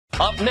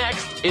Up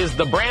next is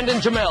the Brandon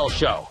Jamel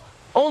Show,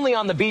 only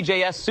on the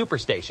BJS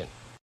Superstation.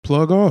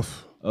 Plug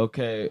off.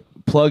 Okay,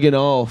 plugging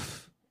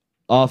off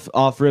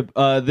rip.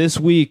 This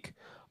week,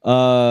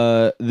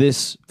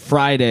 this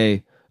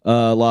Friday,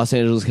 Los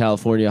Angeles,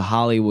 California,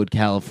 Hollywood,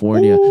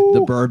 California,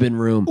 the Bourbon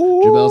Room.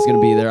 Jamel's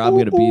gonna be there. I'm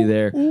gonna be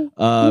there.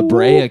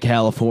 Brea,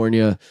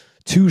 California,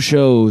 2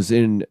 shows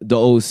in the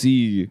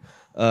OC.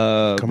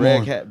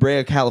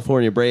 Brea,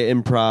 California, Brea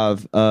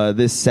Improv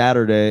this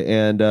Saturday,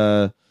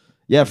 and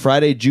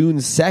Friday, June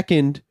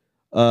 2nd,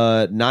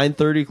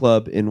 9:30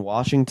 Club in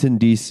Washington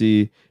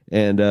D.C.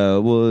 And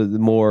we'll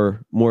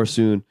more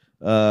soon.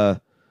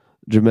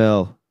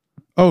 Jamel.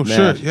 Oh,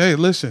 Matt. sure. Hey,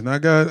 listen, I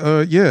got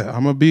I'm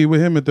gonna be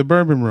with him at the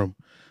Bourbon Room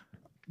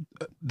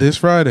this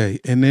Friday,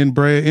 and then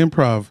Brea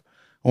Improv,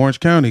 Orange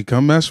County.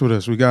 Come mess with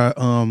us. We got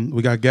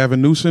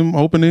Gavin Newsom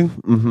opening.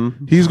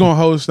 Mm-hmm. He's gonna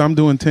host. I'm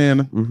doing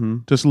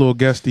 10, just a little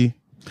guesty.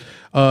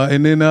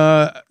 And then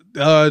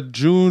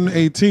June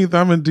 18th,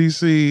 I'm in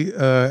DC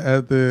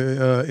at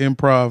the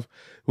Improv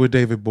with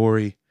David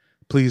Bory.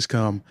 Please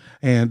come.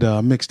 And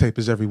mixtape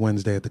is every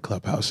Wednesday at the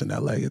Clubhouse in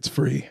LA. It's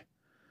free.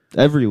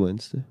 Every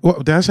Wednesday. What,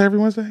 did I say every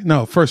Wednesday?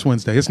 No, first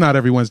Wednesday. It's not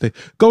every Wednesday.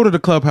 Go to the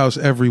Clubhouse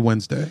every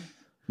Wednesday.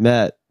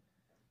 Matt,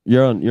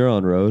 you're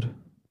on road.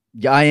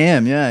 Yeah, I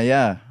am.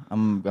 Yeah.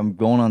 I'm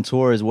going on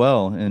tour as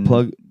well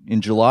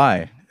in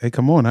July. Hey,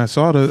 come on. I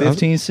saw the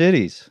 15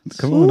 cities.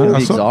 Come on. It'll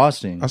be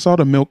exhausting. I saw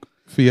the milk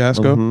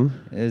fiasco.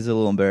 It is a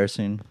little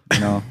embarrassing. I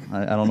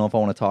don't know if I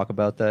want to talk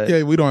about that.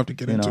 Yeah, we don't have to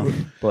get into it.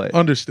 But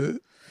understood.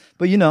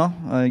 But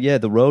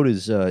the road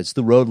is it's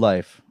the road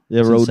life. Yeah,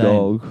 It's road insane.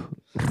 dog.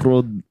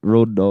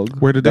 Road dog.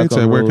 Where the dates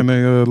at? Where can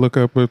they look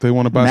up if they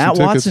want to buy some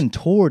tickets?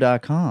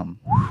 MattWatsonTour.com.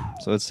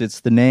 So it's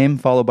the name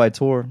followed by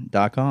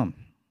tour.com.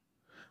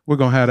 We're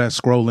gonna have that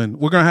scrolling.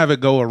 We're gonna have it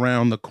go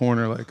around the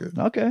corner like a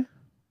Okay.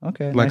 like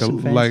Nice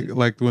and fancy.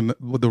 like when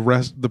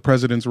the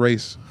president's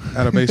race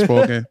at a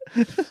baseball game.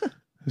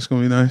 It's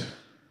gonna be nice.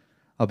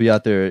 I'll be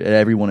out there at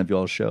every one of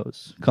y'all's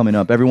shows coming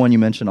up. Everyone you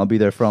mentioned, I'll be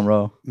there front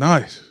row.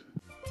 Nice.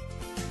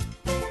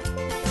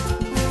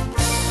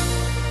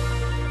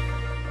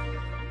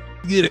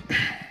 Get it.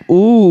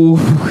 Ooh.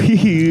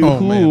 Oh,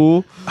 man.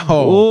 Ooh.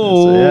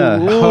 Oh. Yeah.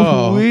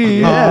 Oh.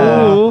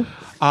 Ooh.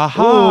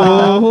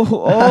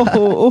 Aha.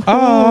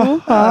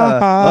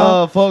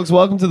 Folks,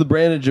 welcome to the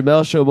Brandon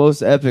Jamel Show,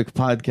 most epic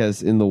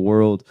podcast in the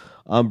world.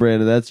 I'm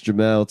Brandon, that's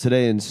Jamel.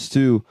 Today in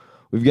Stu,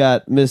 we've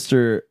got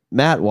Mr.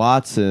 Matt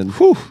Watson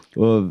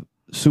of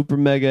Super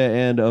Mega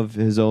and of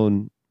his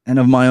own And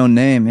of my own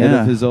name, and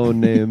yeah. of his own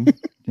name.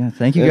 Yeah,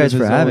 thank you And guys of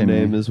for his having own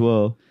name me. as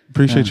well.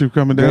 Appreciate you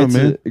coming down,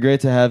 man. Great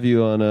to have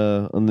you on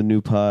the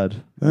new pod.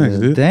 Thanks,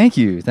 dude. Thank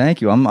you.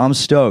 I'm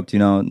stoked.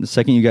 The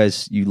second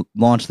you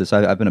launched this,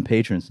 I've been a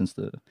patron since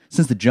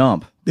the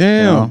jump.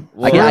 Damn.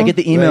 I get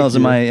the emails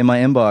Thank in my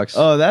inbox.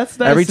 Oh, that's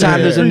nice. Every time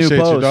there's a new Appreciate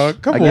you, post.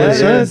 dog. Come I on, get it.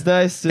 son. That's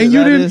nice. And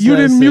you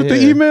didn't mute the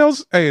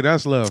emails? Hey,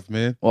 that's love,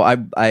 man. Well, I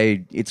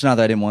it's not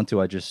that I didn't want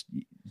to. I just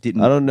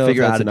didn't. I don't know if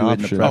figure out that's how to an do it in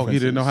the option. preferences. Oh, he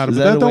didn't know how to Is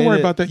do that that. a Don't way worry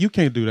to- about that. You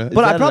can't do that.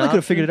 But I that probably an could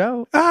have figured it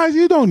out.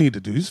 You don't need to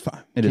do. It's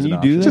fine. It is Can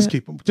an you do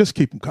option. that? Just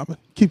keep them coming.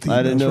 Keep the emails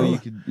I didn't know rolling. you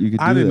could do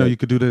I didn't that. know you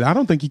could do that. I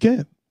don't think you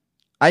can.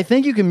 I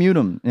think you can mute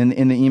them in the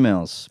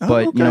emails, Oh,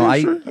 but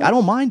okay, sure. I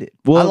don't mind it.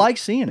 Well, I like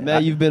seeing it.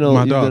 Matt, you've been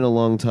My a dog.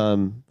 long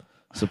time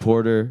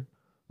supporter.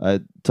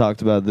 I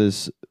talked about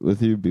this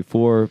with you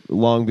before,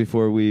 long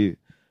before we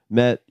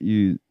met.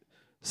 You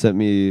sent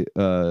me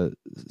some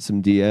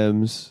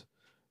DMs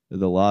at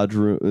the lodge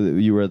room.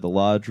 You were at the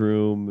lodge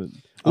room. And,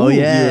 Oh,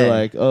 yeah. You were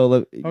like,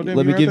 let damn, me you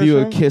were give at you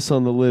that a show? kiss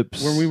on the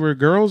lips. When we were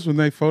girls, when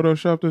they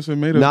photoshopped us and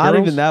made us Not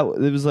girls? even that.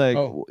 It was like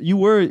Oh. you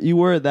were at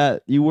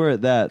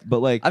that, but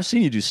like I've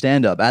seen you do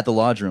stand up at the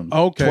lodge room.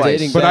 Okay, twice.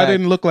 Dating but I back.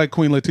 didn't look like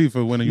Queen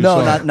Latifah when you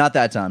No, saw it. not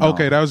that time. No.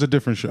 Okay, that was a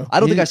different show. I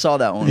don't think I saw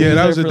that one. Yeah, was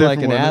that there was a for, different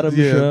like, an one. Adam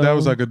Yeah, show, that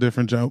was like a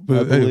different joke. But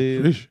I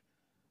believe. hey,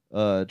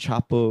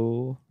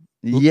 Chapo.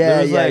 yeah,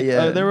 There was yeah, like,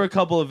 yeah. there were a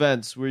couple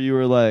events where you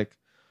were like,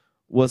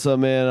 "What's up,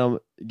 man?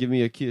 Give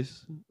me a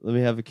kiss. Let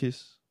me have a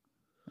kiss."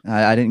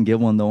 I didn't get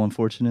one though,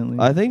 unfortunately.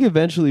 I think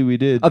eventually we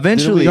did.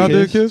 Eventually. Didn't y'all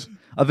we did kiss?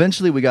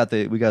 Eventually, we got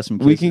some.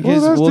 We Kisses. can Well,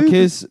 kiss. that's We'll decent.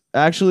 kiss.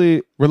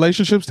 Actually,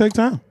 Relationships take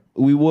time.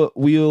 we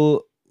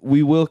will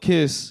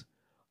kiss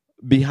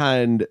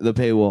behind the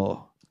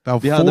paywall.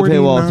 About Behind the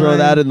paywall. Throw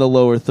that in the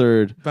lower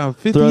third. About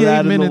Throw 58 that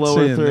in the minutes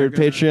lower in. third.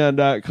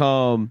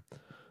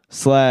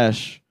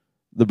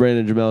 Patreon.com/The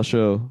Brandon Jamel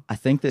Show. I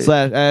think that.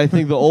 I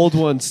think the old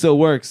one still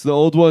works. The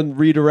old one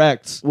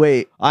redirects.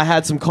 Wait, I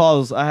had some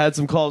calls. with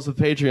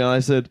Patreon. I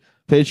said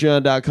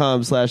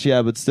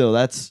Patreon.com/yeah, but still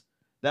that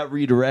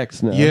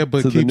redirects now. Yeah,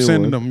 but to the keep new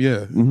sending one. them.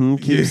 Yeah.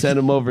 Keep Yeah.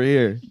 sending them over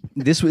here.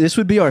 this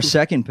would be our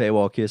second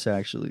paywall kiss.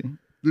 Actually,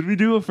 Did we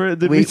do it for?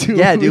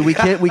 yeah, dude, we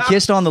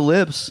kissed on the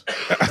lips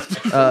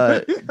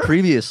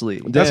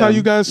previously. That's how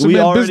you guys we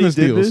cement already business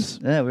did deals. This?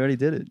 Yeah, we already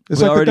did it.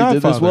 It's we like the already did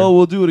this. Godfather. Well,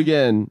 we'll do it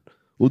again.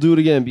 We'll do it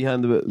again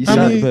behind the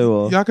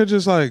paywall. y'all could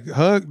just like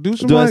hug, do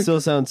some Do I like.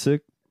 still sound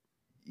sick?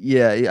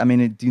 Yeah, I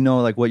mean, do you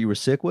know like what you were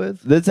sick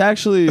with? This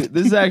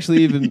is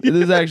actually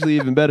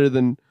even better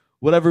than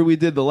whatever we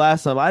did the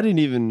last time. I didn't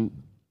even.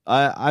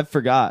 I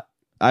forgot.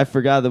 I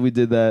forgot that we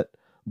did that.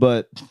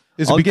 But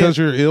Is it I'll because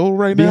get- you're ill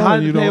right now behind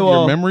and you the don't, your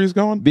paywall- memory's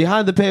gone?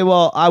 behind the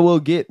paywall, I will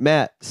get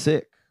Matt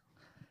sick.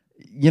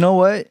 You know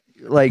what?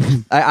 Like,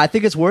 I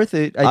think it's worth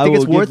it. I I think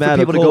it's will give worth for Matt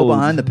a people to go cold.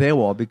 behind the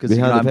paywall because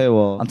Behind you know, the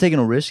paywall. I'm taking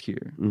a risk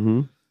here.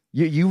 Mm-hmm.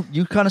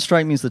 You kind of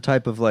strike me as the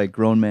type of like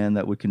grown man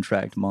that would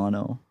contract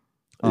mono.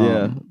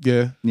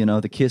 Yeah. You know,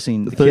 the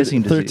kissing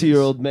disease.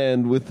 30-year-old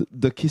man with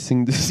the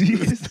kissing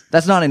disease.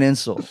 That's not an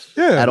insult.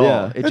 Yeah. At all.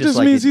 Yeah. It just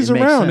means he's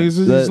makes around. sense.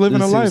 He's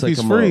living a life.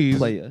 He's free.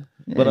 Player.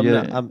 Yeah, But I'm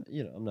you're-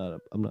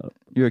 not. I'm not.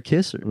 You're a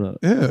kisser. I'm not.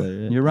 Yeah. A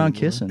player. You're around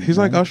kissing. He's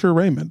like right? Usher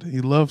Raymond.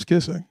 He loves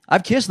kissing.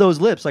 I've kissed those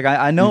lips. Like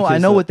I You know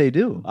kiss what that. they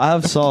do. I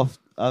have soft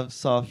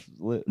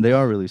lips. They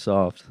are really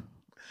soft.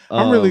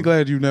 I'm really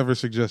glad you never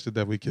suggested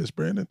that we kiss,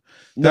 Brandon.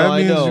 No, That I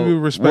means know. you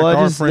respect Well, I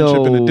our just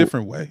friendship in a know-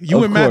 different way. You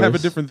Of and Matt have a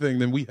course. different thing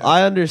than we have.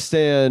 I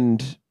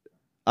understand.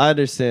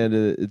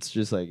 It's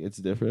just like it's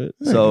different.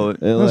 So And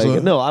That's like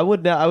a- no, I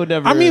would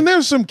never. I mean,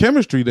 there's some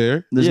chemistry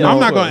there. There's Yeah, I'm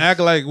of not going course. to act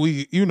like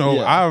we,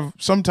 Yeah. I've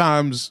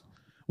sometimes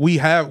we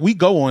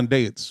go on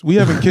dates. We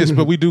haven't kissed,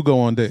 but we do go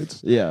on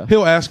dates. Yeah.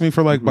 He'll ask me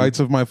for like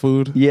bites of my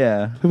food.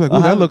 yeah, He'll be like,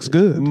 "Ooh, that looks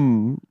good."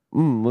 Can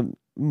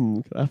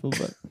I feel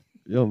that?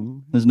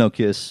 Yum. there's no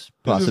kiss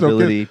There's no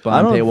possibility I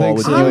behind don't paywall think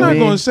with so. you I'm and not me.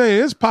 going to say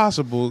it's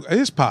possible.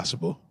 It's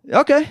possible.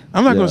 Okay,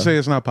 I'm not going Yeah. to say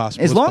it's not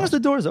possible. as It's long as possible.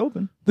 the door is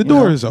open. the you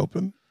door know? is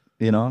open.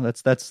 You know,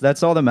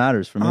 that's all that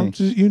matters for me.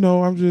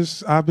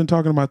 I've been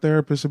talking to my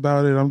therapist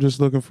about it. I'm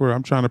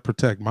trying to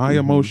protect my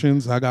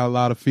emotions. I got a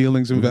lot of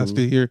feelings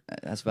invested here.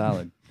 That's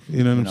valid.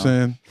 You know what I'm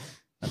saying?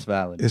 That's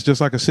valid. It's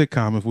just like a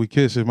sitcom. If we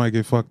kiss, it might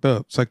get fucked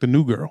up. It's like the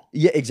new girl.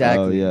 Yeah,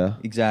 exactly. Oh, yeah.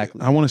 exactly.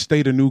 I want to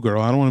stay the new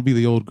girl. I don't want to be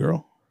the old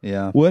girl.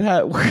 Yeah. What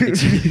that's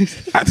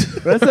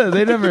it.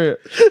 They never.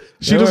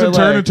 She doesn't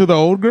turn into the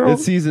old girl.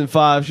 It's season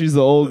 5. She's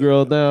the old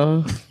girl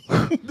now.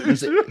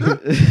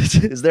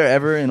 Is there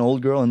ever an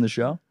old girl in the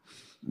show?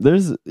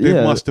 There's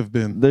It must have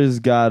been. There's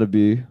gotta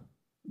be.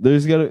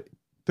 There's gotta.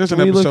 There's an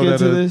Can we look episode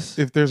into that this?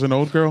 if there's an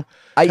old girl.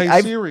 I- Hey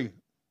I've- Siri.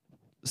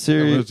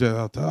 Siri.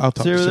 I'll talk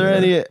to Siri, are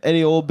there Siri.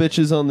 any old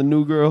bitches on the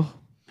new girl?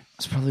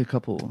 It's probably a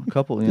couple.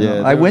 You Yeah,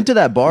 know. I there- went to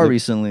that bar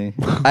recently.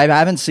 I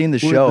haven't seen the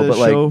show, but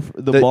like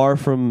the bar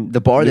from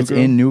the bar New that's Girl?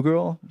 in New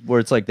Girl, where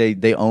it's like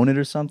they own it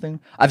or something.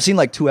 I've seen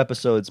like 2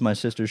 episodes. My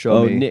sister showed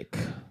Oh, me. Nick.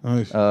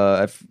 Nice.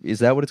 Is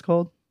that what it's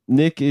called?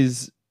 Nick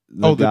is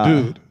the the guy.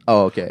 dude.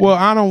 Oh, okay.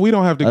 Well, we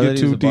don't have to I get thought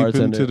he too was a deep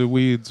bartender. into the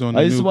weeds on the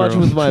I used new to watch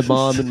girl. with my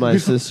mom and my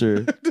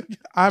sister.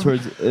 I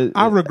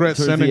regret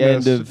towards sending the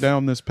end us of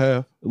down this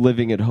path.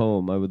 living at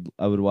home.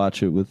 I would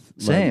watch it with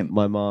Same.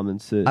 my mom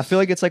and sis. I feel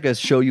like it's like a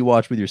show you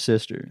watch with your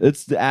sister.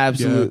 it's the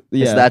absolute.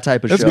 Yeah. It's that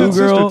type of That's show. good New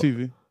girl. sister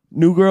TV.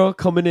 New Girl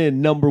coming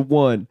in number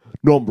one.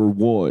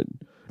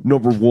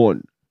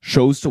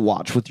 Shows to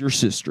watch with your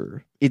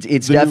sister. It's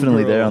The New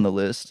definitely there Girl. on the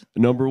list.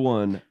 Number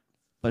 1.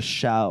 A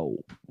show.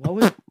 What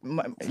was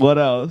What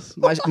else?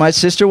 my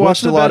sister What's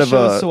watched the a lot best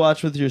of shows to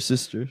watch with your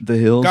sister? The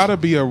Hills. Gotta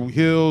be a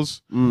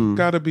Hills.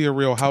 Gotta be a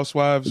Real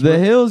Housewives. The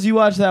Hills. You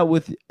watch that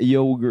with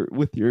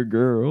your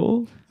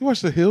girl. You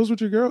watch The Hills with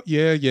your girl?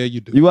 Yeah,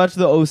 you do. You watch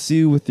the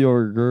OC with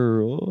your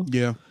girl.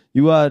 Yeah.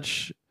 You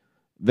watch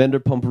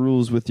Vanderpump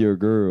Rules with your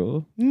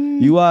girl.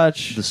 You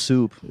watch The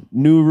Soup.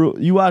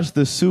 You watch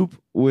The Soup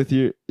with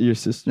your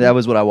sister. That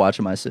was what I watched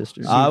with my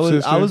sister. I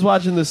sister. was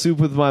watching The Soup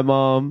with my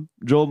mom,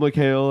 Joel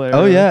McHale. Era.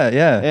 Oh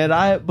yeah.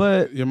 And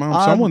but Your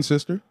mom's someone's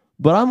sister.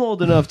 But I'm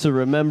old enough to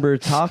remember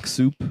Talk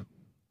Soup.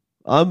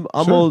 I'm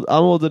Sure.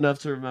 old enough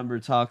to remember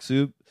Talk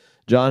Soup.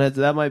 John had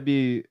that might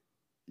be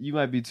you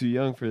might be too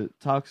young for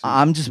Talk Soup.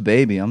 I'm just a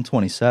baby. I'm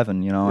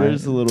 27. You know.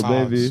 There's a little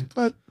Oh, baby.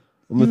 but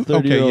I'm a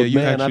 30-year-old you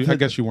man. actually, I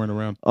guess you weren't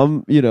around.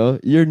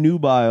 You're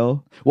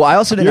nubile. Well, I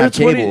also didn't You're have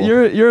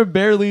cable. You're a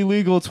barely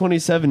legal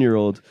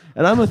 27-year-old,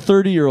 and I'm a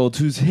 30-year-old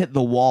who's hit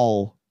the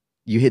wall.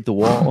 You hit the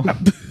wall.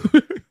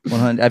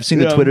 100. I've seen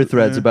the Yeah, Twitter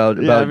threads about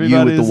you with the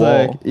everybody's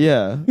wall. like,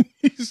 yeah,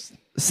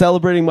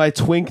 celebrating my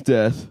twink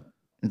death.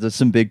 There's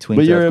some big twink.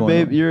 But you're stuff a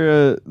going baby.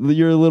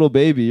 You're a little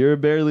baby. You're a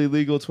barely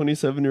legal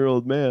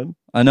 27-year-old man. on.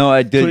 I know.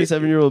 I did.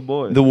 27-year-old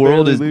boy. The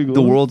world Barely is legal.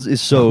 the world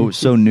is so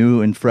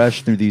new and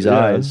fresh through these Yeah.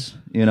 eyes.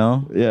 You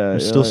know. Yeah,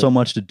 There's yeah. still so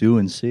much to do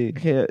and see.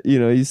 Can't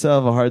you still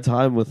have a hard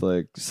time with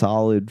like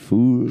solid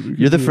food.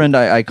 You're the friend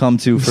I come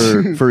to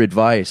for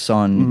advice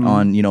on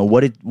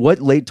what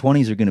late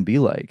 20s are going to be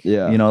like.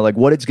 Yeah. Like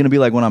what it's going to be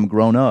like when I'm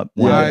grown up.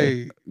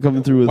 I,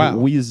 coming through with Wow.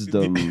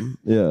 wisdom.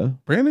 Yeah.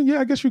 Brandon, yeah,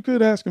 I guess you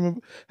could ask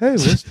him. Hey,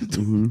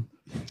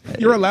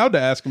 you're allowed to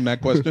ask him that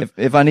question.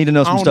 If I need to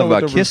know I some don't stuff know what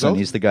about the kissing, result-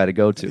 he's the guy to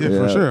go to. Yeah,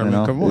 for sure. I mean,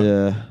 know? come on.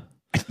 Yeah.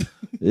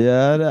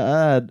 Yeah,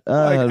 I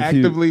Like had a few,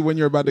 actively when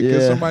you're about to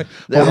kiss Yeah. somebody.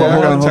 Yeah, hold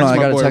on, hold on, I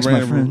gotta boy text my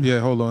Brandon. friend. Yeah,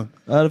 hold on.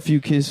 I had a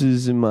few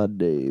kisses in my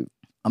day.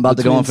 I'm about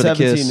to go on for the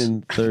Between kiss. 17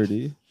 and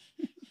 30.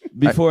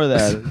 Before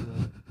that,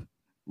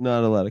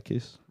 not a lot of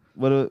kiss.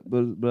 What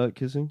about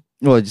kissing?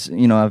 Well, it's,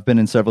 I've been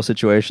in several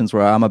situations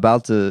where I'm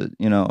about to,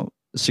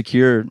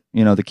 secure,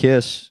 the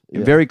kiss,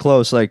 Yeah. very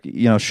close. Like,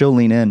 she'll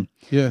lean in,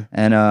 Yeah.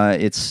 and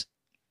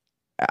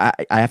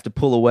I have to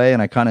pull away,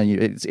 and I kind of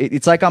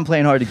it's like I'm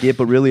playing hard to get,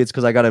 but really it's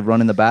because I got to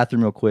run in the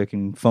bathroom real quick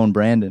and phone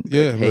Brandon.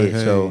 Yeah, hey,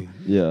 like, so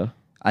Yeah.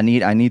 I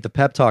need the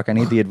pep talk. I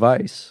need the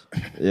advice,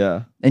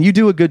 Yeah. and you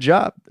do a good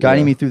job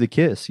guiding Yeah. me through the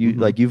kiss. You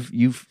like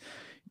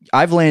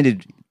I've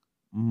landed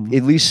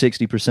at least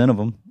 60% of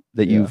them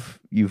that Yeah.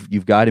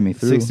 you've guided me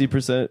through.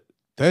 60%.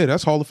 Hey,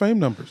 that's Hall of Fame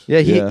numbers. Yeah,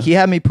 Yeah. he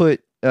had me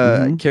put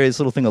carry this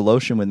little thing of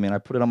lotion with me, and I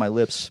put it on my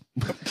lips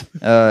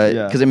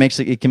because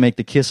it can make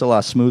the kiss a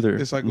lot smoother.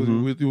 It's like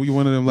you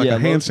one of them like Yeah, a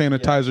hand lotion,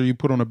 sanitizer you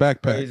put on a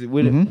backpack. Crazy.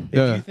 When it-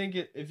 Yeah.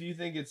 if you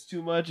think it's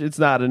too much, it's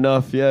not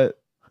enough yet.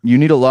 You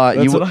need a lot.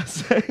 That's what I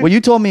say. Well, you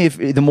told me if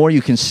the more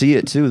you can see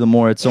it too, the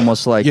more it's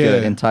almost like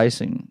Yeah.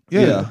 enticing.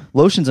 Yeah.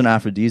 Lotion's an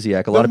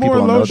aphrodisiac. A lot The of people more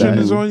don't know lotion that.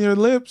 is on your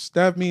lips,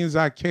 that means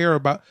I care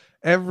about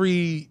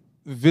every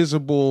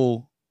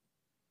visible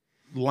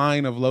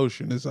line of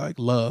lotion is like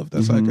love.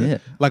 That's Yeah.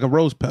 like a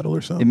rose petal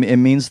or something. It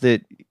means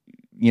that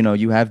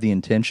you have the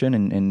intention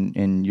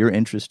and you're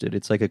interested.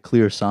 It's like a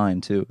clear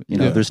sign too.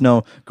 Yeah. There's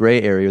no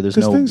gray area. There's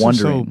Because no things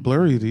wondering. are so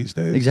blurry these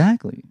days.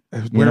 Exactly.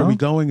 Where know? are we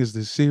going? Is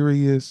this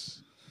serious?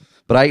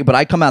 But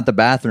I come out the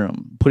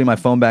bathroom, putting my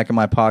phone back in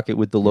my pocket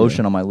with the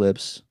lotion on my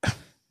lips.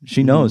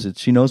 She knows it.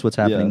 She knows what's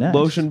happening next.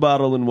 Lotion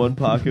bottle in one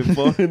pocket,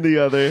 phone in the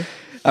other.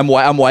 I'm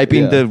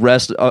wiping Yeah. the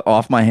rest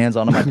off my hands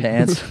onto my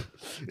pants.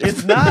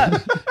 It's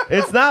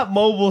not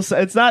mobile.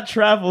 It's not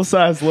travel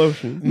size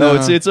lotion. No,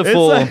 Nah. it's a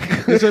full. like-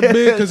 It's a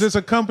big because it's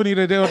a company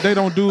that they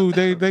don't do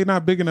they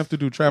not big enough to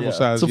do travel Yeah.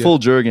 size. It's a yet. full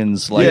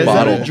Jergens Yeah, like is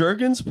bottle. that a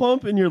Jergens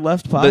pump in your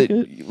left But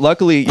pocket?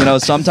 luckily,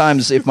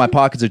 sometimes if my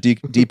pockets are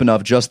deep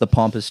enough, just the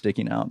pump is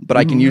sticking out. But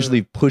I can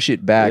usually push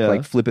it back, Yeah.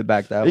 like flip it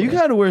back that way. You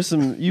kind of wear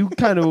some. You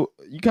kind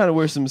of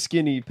wear some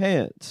skinny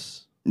pants.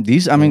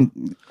 These, I mean,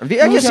 I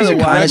guess these are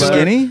kinda kind wide, of but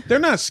skinny. They're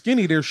not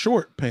skinny. They're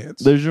short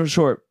pants. There's your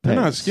short They're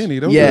pants. not skinny.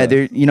 Those Yeah, are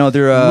they're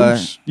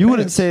loose You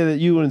wouldn't pants. say that.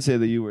 You wouldn't say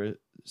that you wear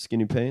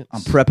skinny pants.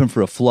 I'm prepping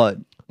for a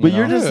flood. But you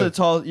you're know? just Yeah. a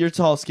tall. You're a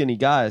tall, skinny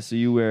guy. So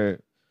you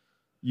wear.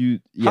 Yeah.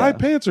 High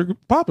pants are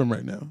popping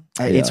right now.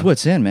 It's Yeah.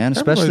 what's in, man. Everybody's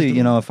Especially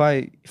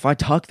doing if I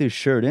tuck this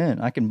shirt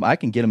in, I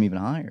can get them even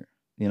higher.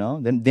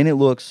 Then it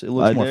looks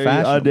more I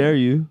fashionable. dare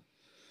you.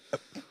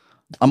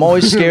 I'm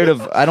always scared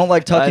of. I don't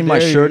like tucking my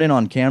dare you. shirt in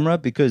on camera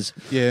because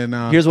Yeah,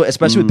 nah. here's what,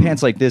 especially with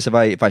pants like this, if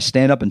I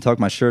stand up and tuck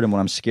my shirt in, what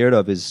I'm scared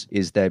of is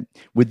that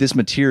with this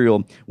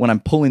material, when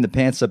I'm pulling the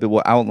pants up, it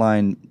will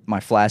outline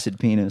my flaccid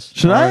penis.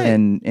 Should I-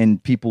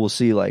 And people will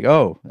see like,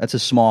 oh, that's a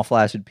small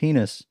flaccid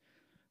penis.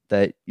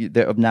 That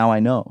now I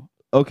know,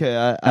 Okay.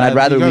 and I'd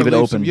rather You gotta leave it leave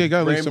open. Some, yeah, you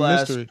gotta leave Brain some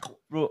blast. mystery.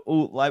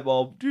 Ooh, light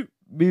bulb. Doop,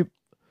 beep.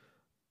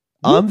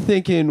 I'm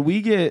thinking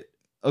we get.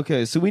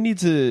 Okay, so we need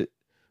to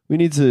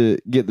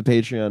get the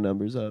Patreon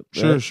numbers up.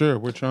 right? Sure.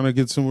 We're trying to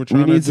get some. We're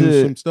trying to need do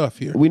to- some stuff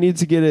here. We need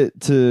to get it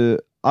to.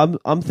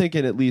 I'm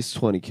thinking at least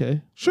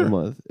 20K Sure. a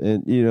month,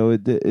 and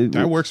it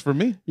That works for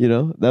me.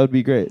 that would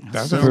be great.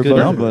 That for sounds both good of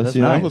number. us. That's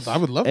you know? nice. I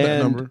would love that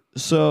And number.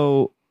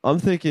 so I'm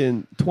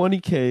thinking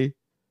 20K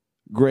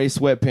gray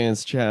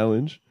sweatpants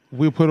challenge.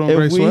 We'll put on If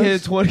gray we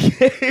hit sweats.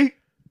 20K,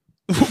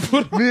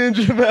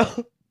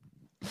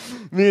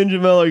 me and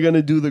Jamel are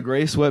gonna do the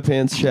gray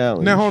sweatpants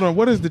challenge. Now hold on.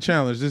 What is the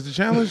challenge? Is the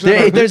challenge?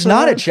 There's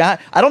not a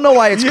chat. I don't know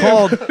why it's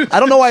called. I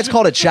don't know why it's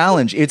called a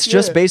challenge. It's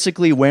just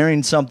basically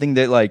wearing something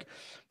that like.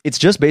 It's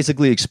just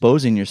basically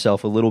exposing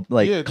yourself a little,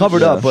 like Yeah, covered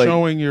just up. But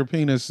showing your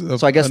penis. So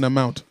I guess- an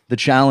amount. the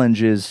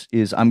challenge is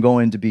I'm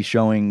going to be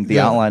showing the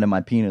Yeah. outline of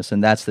my penis,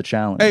 and that's the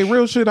challenge. Hey,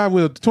 real shit. I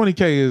will.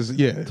 20K is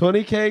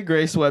 20K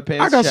gray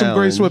sweatpants. I got some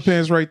gray challenge.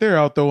 sweatpants right there.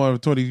 I'll throw on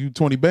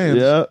 20 bands.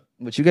 Yeah,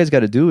 What you guys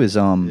got to do is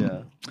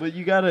yeah. But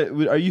you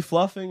gotta. Are you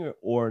fluffing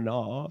or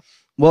not?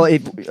 Well,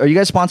 are you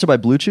guys sponsored by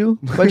Blue Chew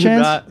by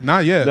chance?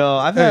 Not yet. No,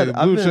 I've Hey, had-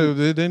 I've Blue been-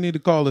 Chew, they need to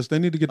call us. They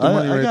need to get the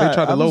money right. They tried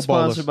to I was lowball us.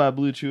 sponsored by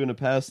Blue Chew in a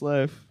past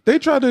life. They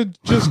tried to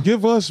just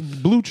give us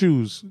Blue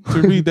Chews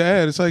to read the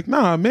ad. It's like,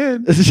 nah,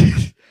 man,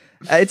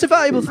 It's a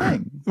valuable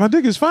thing. my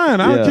dick is fine.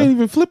 I Yeah. can't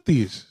even flip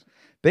these.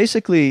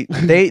 Basically,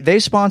 they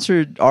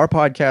sponsored our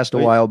podcast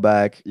a while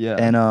back, Yeah.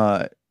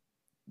 and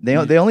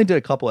they only did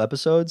a couple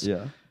episodes,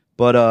 Yeah.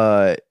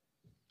 but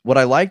what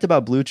I liked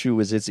about Blue Chew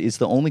is it's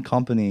the only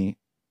company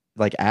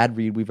like ad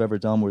read we've ever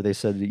done where they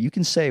said that you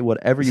can say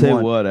whatever you Say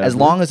want whatever. as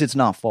long as it's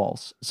not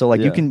false. So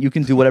like Yeah. you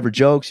can do whatever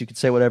jokes, you can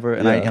say whatever,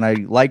 and Yeah. I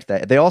liked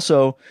that. They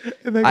also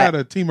And they got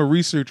a team of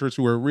researchers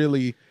who are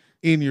really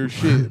in your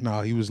shit.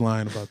 Nah, he was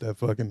lying about that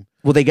fucking.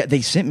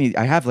 they sent me.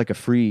 I have like a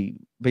free,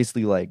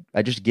 basically like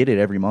I just get it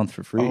every month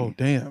for free. Oh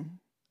damn.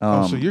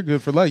 Um, So you're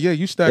good for life. Yeah,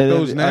 you stack And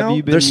those have now.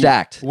 you been they're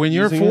stacked. When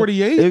you're using it?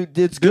 48,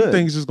 It's good good.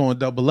 things is going to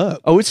double up.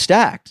 Oh, it's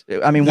stacked.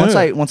 I mean, once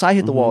Yeah. I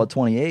hit the wall at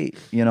 28,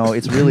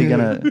 it's really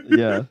gonna.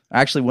 Yeah.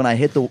 Actually, when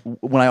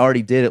I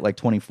already did it like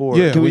 24,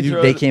 Yeah, Can when we you-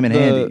 throw they came in the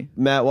handy.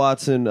 Matt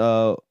Watson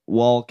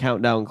wall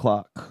countdown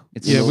clock.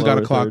 It's Yeah, we got a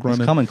lower clock third.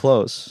 running. coming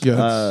close.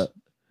 Yeah. Uh,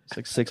 It's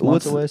like 6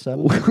 months away.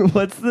 7.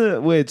 What's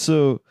the wait?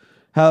 So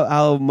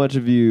How much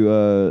have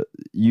you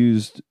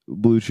used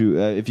Blue Chew?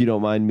 If you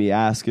don't mind me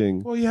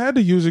asking. Well, you had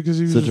to use it because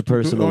he was Such a just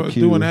personal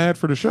cue. doing an ad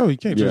for the show. You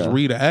can't just Yeah.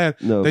 read an ad.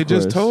 No, they of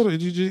just course. told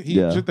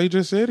it. They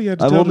just said he had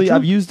to I've tell the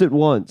truth. used it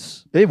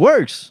once. It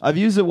works. I've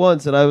used it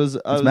once, and I was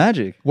It's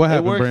magic. What it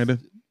happened, worked. Brandon?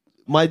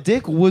 My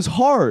dick was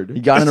hard.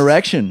 You got an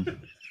erection.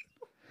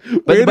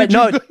 Where But did you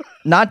no,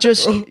 not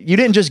just you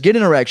didn't just get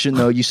an erection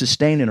though. You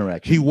sustained an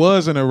erection. He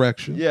was an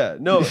erection. Yeah,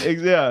 no,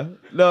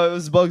 no. It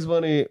was Bugs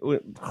Bunny.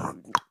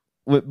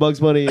 With Bugs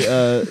Bunny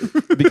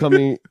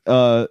becoming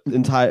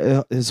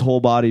entire his whole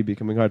body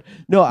becoming hard.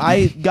 No,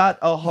 I got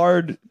a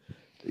hard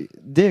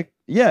dick.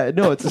 Yeah,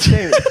 no, it's the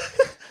same.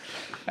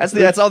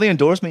 That's all the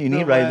endorsement you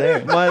need right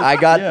there. I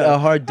got a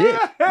hard dick.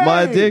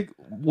 My dick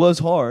was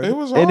hard. It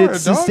was and hard,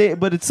 it's dog.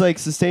 but it's like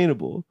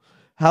sustainable.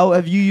 How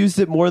have you used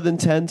it more than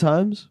 10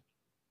 times?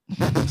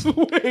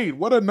 Wait,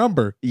 what a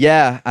number.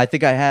 Yeah, I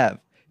think I have.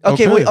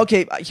 Okay, Okay. wait,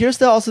 okay.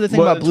 Here's also the thing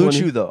More about than Blue 20.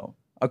 Chew though.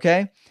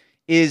 Okay,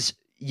 is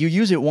you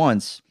use it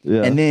once,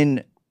 Yeah. and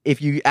then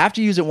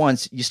after you use it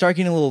once, you start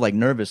getting a little like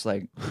nervous,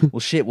 like, well,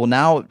 shit. Well,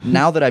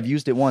 now that I've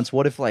used it once,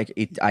 what if like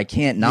I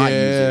can't not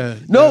use Yeah.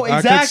 it? No, I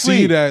exactly. could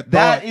see that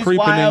thought is creeping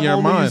why in I've your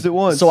only mind. used it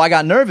once. So I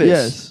got nervous,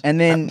 Yes. and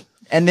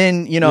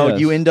then you know Yes.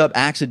 you end up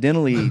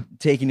accidentally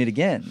taking it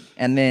again,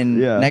 and then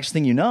Yeah. next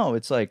thing you know,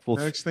 it's like, well,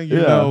 Next thing you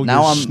Yeah. know, Now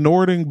you're I'm-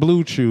 snorting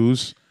Blue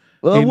Chews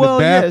Well, in well,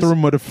 the yes.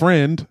 bathroom with a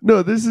friend.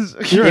 No, this is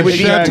You're It at would be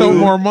Chateau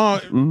blue.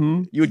 Marmont.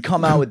 Mm-hmm. you would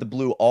come out with the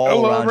blue all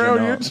Hello, around your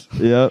around nose.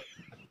 Yep.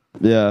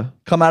 Yeah.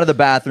 Come out of the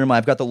bathroom.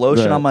 I've got the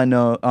lotion Right. on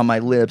my on my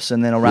lips,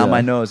 and then around Yeah.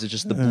 my nose, it's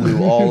just the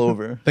blue all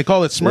over. They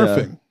call it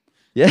smurfing.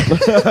 Yeah,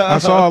 I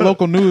saw a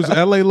local news,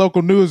 LA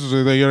local news.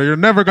 You're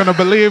never going to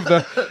believe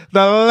the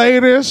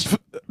latest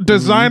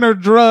designer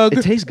drug.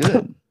 it tastes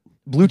good.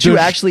 Blue Chew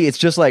actually, it's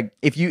just like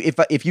if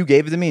you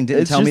gave it to me and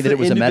didn't It's tell me just that it the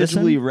was a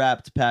individually medicine.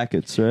 wrapped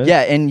packets, right?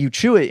 Yeah, and you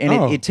chew it, and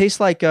Oh. it tastes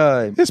like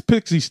It's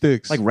pixie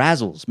sticks.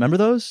 Razzles. Remember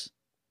those?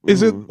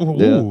 Is it? Yeah.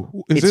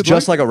 Ooh, is It's it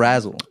just like a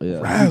Razzle.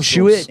 Yeah. You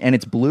chew it, and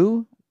it's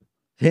blue.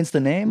 Hence the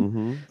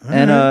name. Mm-hmm.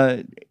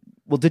 And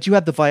well, did you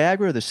have the Viagra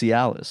or the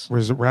Cialis?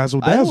 Razzle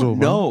I dazzle. don't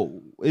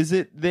know. Is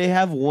it? They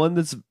have one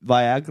that's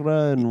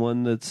Viagra and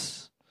one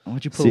that's Why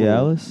don't you put a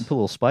little, Cialis? put a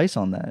little spice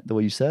on that? The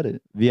way you said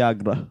it.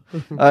 Viagra.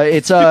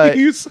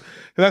 It's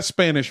That's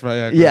Spanish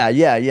Viagra.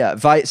 yeah.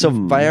 So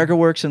Viagra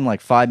works in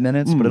like 5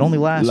 minutes, but it only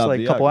lasts La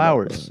like a couple Viagra.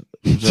 hours.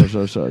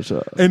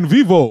 Sure. En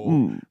vivo.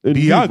 In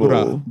Viagra.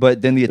 vivo.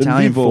 But then the In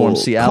Italian vivo. form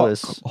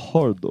Cialis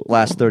Hardo.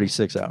 lasts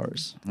 36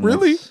 hours. And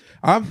Really?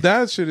 that's-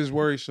 That shit is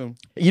worrisome.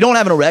 You don't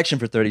have an erection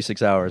for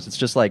 36 hours. It's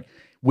just like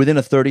within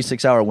a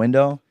 36-hour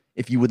window,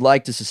 if you would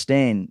like to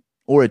sustain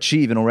or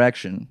achieve an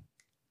erection,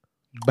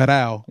 But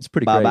ow. it's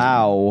pretty crazy.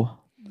 Bow.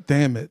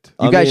 Damn it.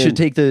 You I guys mean-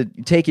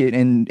 should take it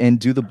and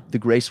do the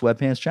gray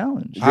sweatpants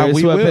challenge. Gray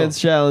we will. sweatpants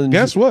challenge.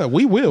 Guess what?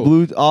 We will.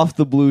 Blue off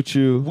the Blue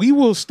Chew. We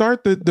will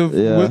start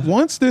Yeah.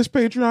 once this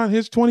Patreon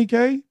hits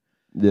 20K,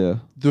 Yeah.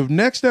 the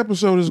next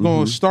episode is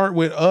going to start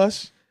with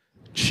us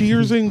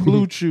cheersing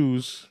Blue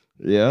Chews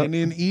Yeah. and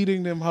then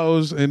eating them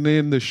hoes, and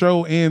then the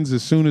show ends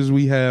as soon as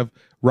we have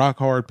rock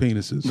hard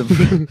penises.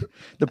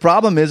 The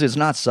problem is it's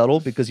not subtle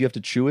because you have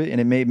to chew it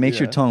and it makes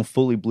your tongue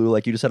fully blue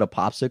like you just had a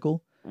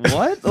popsicle.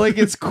 What? Like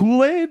it's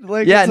Kool-Aid?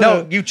 Like Yeah, it's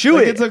no, you chew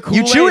like it. It's a You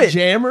Kool-Aid chew it.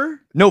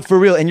 jammer? No, for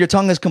real. And your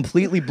tongue is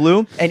completely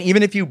blue. And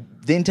even if you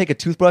then take a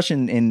toothbrush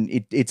and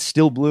it's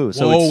still blue.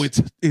 So Whoa,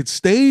 it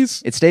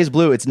stays. it stays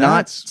blue. It's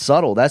not That's-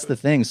 subtle. That's the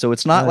thing. So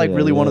it's not like yeah,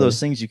 really one of yeah. those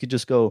things you could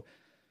just go,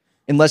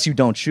 unless you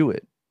don't chew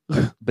it.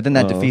 But then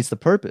that defeats the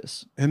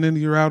purpose. And then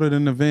you're out at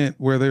an event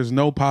where there's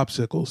no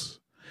popsicles.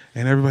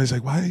 And everybody's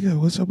like,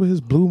 what's up with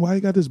his blue? Why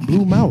you got this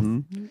blue mouth?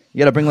 You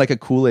got to bring like a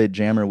Kool-Aid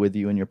jammer with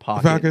you in your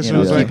pocket. Vodka you know,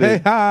 was like, keep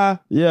it- hey, hi,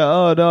 Yeah.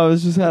 Oh no, I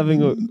was just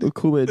having a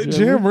Kool-Aid the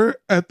jammer. jammer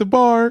at the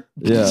bar.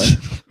 Yeah.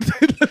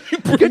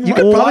 you could Why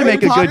probably are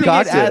make you a good popping it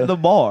cocktail. at the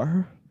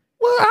bar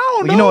Well, I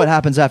don't know. You know what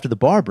happens after the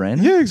bar,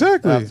 Brandon? Yeah,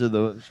 exactly. after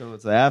the show.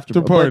 It's the after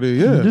The bar. party,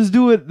 But yeah. Just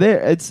do it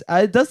there.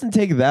 It doesn't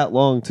take that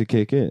long to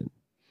kick in.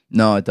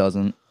 No, it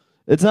doesn't.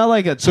 It's not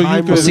like a So you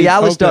time. could- Well, Really?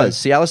 Cialis Okay. does.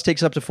 Cialis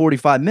takes up to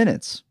 45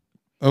 minutes.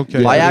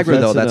 Okay. Yeah, Viagra,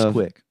 though, that's that's enough.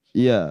 quick.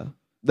 Yeah,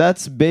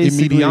 that's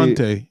basically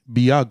Immediante.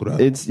 Viagra.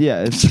 It's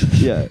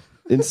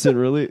instant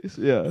release.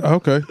 Yeah.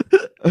 Okay.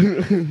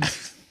 And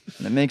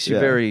it makes you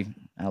Yeah. very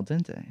al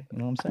dente. You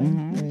know what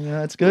I'm saying? Yeah,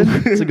 that's good.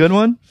 It's a good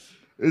one.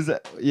 Is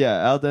that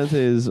al dente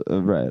is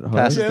right? Huh?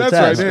 Pass Yeah, the that's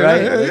test, right. Yeah,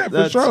 right? yeah, yeah, for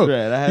That's sure.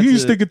 great. I had You to-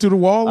 stick it to the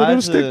wall, I let had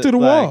it stick to the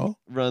wall.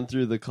 Run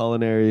through the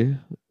culinary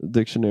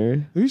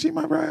dictionary. Have you seen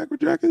my Viagra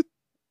jacket?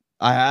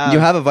 I have. You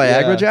have a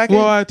Viagra Yeah. jacket?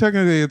 Well,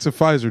 technically it's a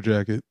Pfizer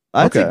jacket.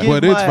 I had to Okay. give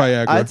But it's my-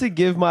 Viagra. I had to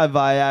give my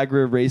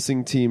Viagra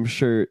racing team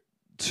shirt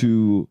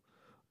to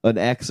an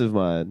ex of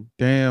mine.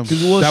 Damn.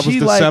 'Cause, well, that was she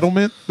the liked-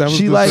 settlement? That was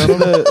She the liked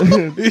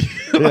settlement?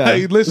 the.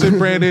 Like, listen,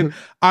 Brandon,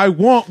 I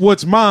want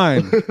what's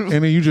mine. And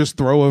then you just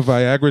throw a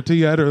Viagra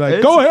tea at her like,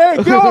 It's- go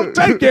ahead, go,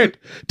 take it.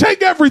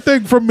 Take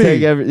everything from me.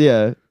 Take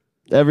everything.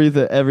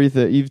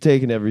 You've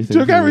taken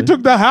everything. from me.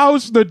 Took the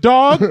house, the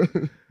dog,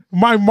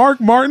 my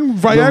Mark Martin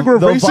Viagra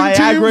the racing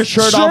Viagra team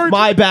shirt off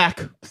my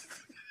back.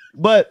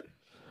 But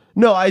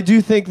No, I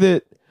do think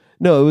that.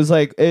 No, it was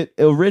like it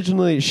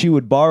originally. She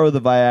would borrow the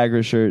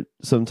Viagra shirt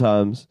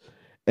sometimes,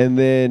 and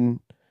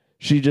then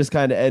she just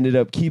kind of ended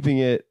up keeping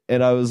it.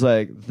 And I was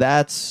like,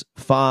 "That's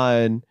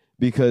fine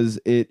because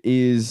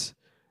it's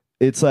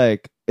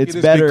like it's It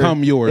has better.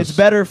 become yours. It's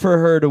better for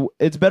her to.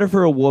 It's better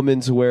for a woman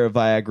to wear a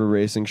Viagra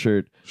racing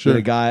shirt Sure.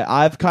 than a guy.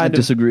 I've I kind of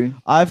disagree.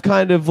 I've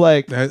kind of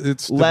like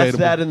It's left debatable.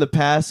 that in the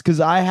past because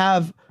I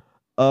have.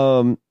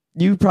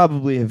 You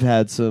probably have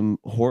had some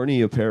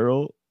horny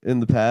apparel in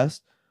the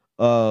past.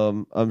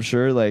 I'm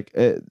sure, like,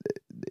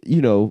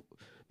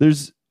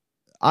 there's.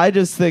 I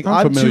just think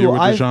I'm I'm familiar too. with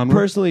the I genre.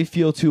 personally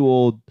feel too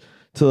old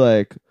to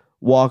like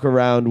walk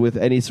around with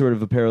any sort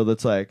of apparel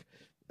that's like,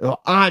 "Oh,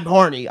 I'm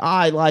horny.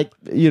 I like,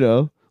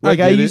 like I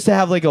get used it. to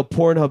have like a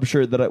Pornhub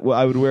shirt that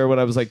I would wear when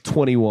I was like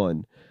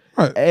 21,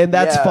 Right. and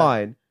that's Yeah.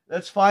 fine.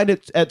 That's fine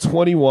at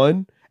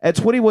 21. At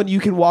 21,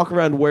 you can walk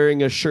around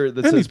wearing a shirt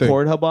that Anything. says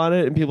Pornhub on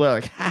it, and people are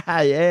like,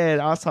 "Ha, yeah,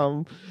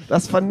 awesome.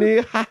 That's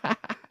funny."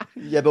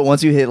 Yeah, but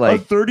once you hit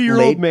like a 30-year-old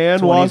late man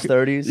 20s, walking,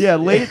 30s, yeah,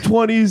 late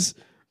 20s,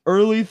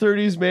 early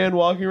 30s man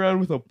walking around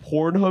with a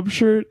Pornhub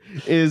shirt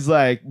is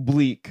like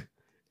bleak.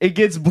 It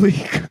gets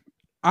bleak.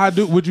 I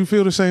do. Would you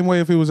feel the same way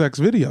if it was X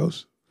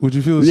videos? Would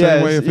you feel the Yes,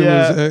 same way if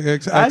yeah. it was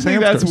X? I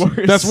think that's hamsters?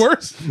 worse. That's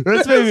worse.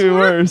 That's maybe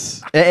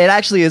worse. It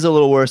actually is a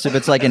little worse if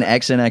it's like an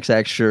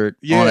XNXX shirt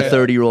on a Yeah.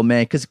 30-year-old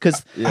man. Because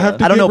I have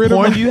to I don't get know, rid of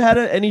porn- my- Have you had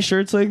any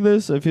shirts like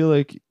this? I feel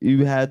like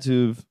you had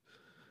to have.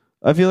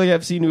 I feel like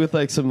I've seen you with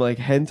like some like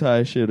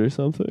hentai shit or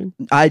something.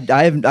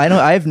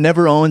 I've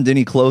never owned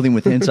any clothing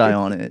with hentai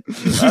on it.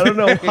 I don't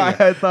know why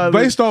I thought.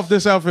 Based off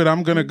this outfit,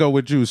 I'm gonna go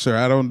with you, sir.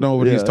 I don't know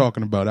what he's Yeah.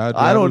 talking about.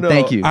 I don't know.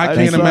 Thank you. I just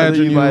can't thought that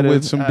imagine you might have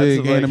with some had big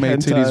some, like, anime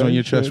titties hentai on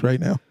your chest shit.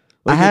 right now.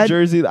 Like I had- a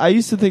jersey. I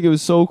used to think it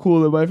was so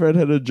cool that my friend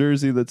had a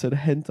jersey that said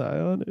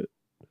hentai on it.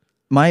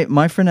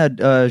 My friend had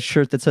a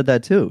shirt that said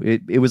that too.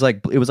 It was like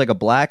a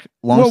black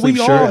long Well, sleeve we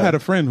shirt. all had a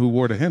friend who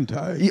wore the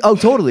hentai. Oh,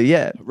 totally,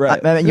 yeah. Right.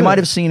 I mean, you Yeah. might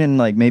have seen in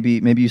like maybe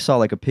you saw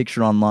like a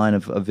picture online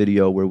of a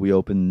video where we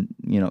open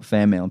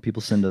fan mail and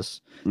people send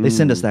us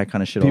that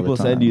kind of shit. People all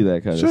the time. send you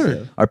that kind Sure. of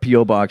stuff. Our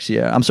PO box,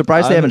 yeah. I'm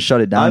surprised they I haven't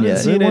shut it I down haven't yet.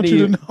 seen They want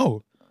you any- to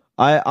know.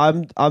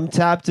 I'm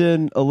tapped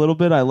in a little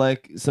bit. I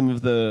like some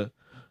of the.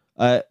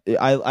 I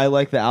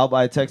like the album.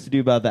 I texted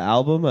you about the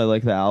album. I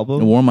like the It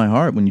album. warmed my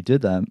heart when you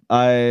did that.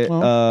 I've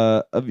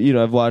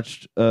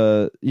watched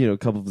a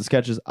couple of the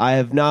sketches. I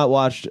have not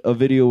watched a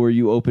video where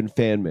you open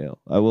fan mail.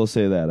 I will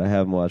say that I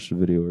haven't watched a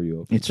video where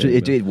you open. It's fan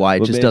mail. why it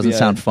But just maybe doesn't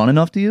sound fun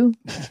enough to you.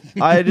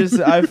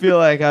 I feel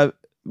like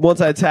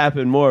once I tap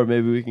in more,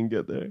 maybe we can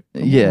get there.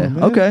 Yeah.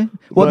 man. Okay.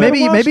 Well, But-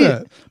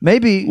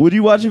 maybe. Would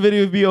you watch a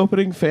video of me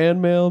opening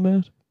fan mail,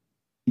 man?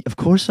 Of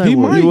course I He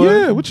would. might, You would?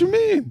 yeah. What you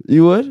mean?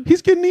 You would?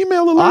 He's getting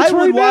email alerts I right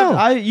would now.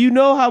 watch. You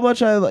know how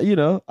much I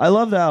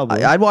love the album.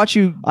 I'd watch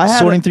you I had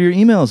sorting a- through your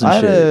emails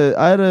and shit.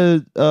 I had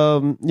a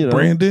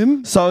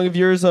Brandon, song of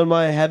yours on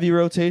my heavy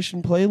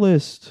rotation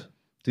playlist.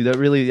 Dude, that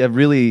really It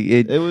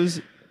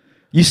was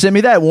you sent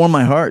me that, it warmed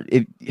my heart.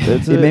 It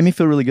It's it a- made me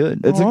feel really good.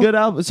 it's Aw. a good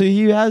album. So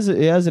he has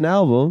an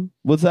album.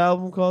 What's the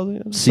album called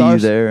again? See you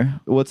there.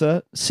 What's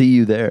that? See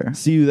you there.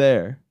 See You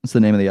There. That's the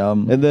name of the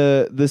album. And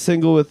the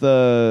single with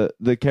the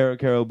Caro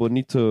Caro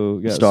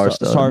Bonito Star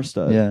Stud.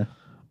 Stud. Yeah.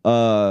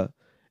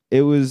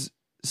 It was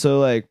so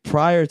like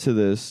prior to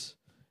this,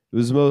 it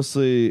was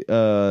mostly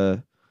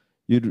I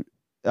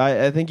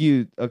think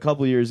you a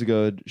couple years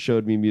ago had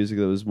showed me music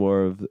that was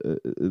more of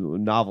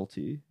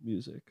novelty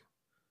music.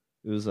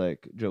 It was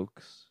like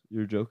jokes.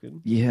 You're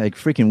joking. Yeah, like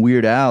freaking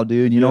Weird Al,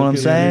 dude. You know what I'm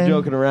saying? You're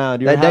joking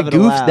around. You're That having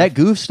goof a laugh. that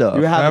goof stuff.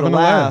 You're having a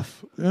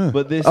laugh. Yeah.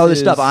 But this Oh, the is,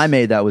 stuff I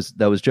made that was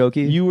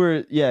jokey. You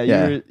were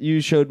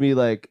you showed me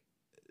like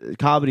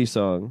comedy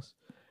songs.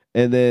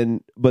 And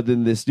then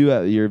this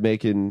duet you're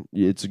making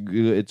it's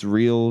good, it's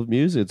real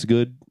music. It's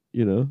good,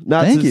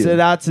 Not Thank to you.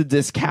 not to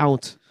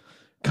discount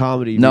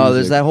comedy No, music,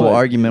 there's that whole but-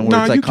 argument where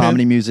No, it's like you can.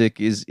 comedy music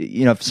is,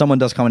 if someone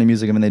does comedy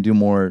music, I mean, they do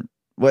more.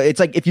 Well, it's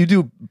like if you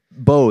do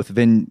both,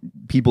 then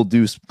people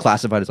do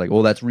classify it as like,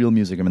 oh, that's real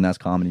music. I mean, that's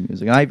comedy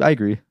music. And I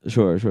agree.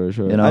 Sure. You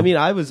know? I mean,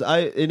 I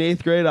in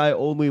 8th grade I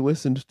only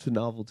listened to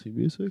novelty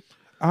music.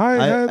 I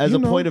had, As a you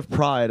know, point of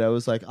pride, I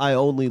was like, I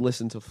only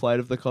listened to Flight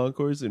of the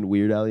Conchords and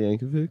Weird Al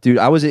Yankovic. Dude,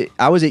 I was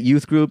at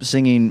youth group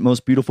singing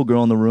 "Most Beautiful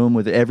Girl in the Room"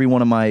 with every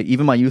one of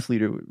even my youth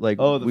leader. Like,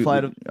 Oh, the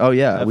Flight of oh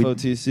yeah,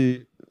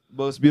 FOTC,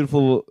 Most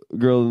Beautiful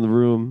Girl in the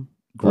Room.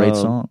 great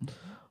song.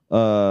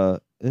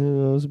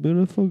 Most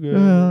beautiful girl.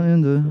 Girl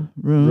in the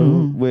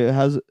room. Wait,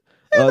 has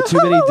Too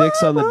Many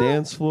Dicks on the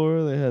Dance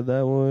Floor? They had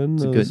that one.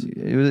 It's a That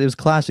good. It was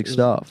classic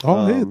stuff.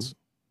 all um, hits.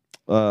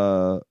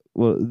 Well,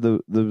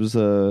 there was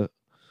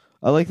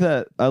I like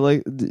that.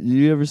 Did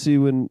you ever see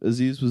when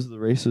Aziz was the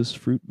racist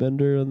fruit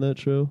vendor on that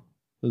show?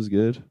 That was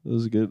good. That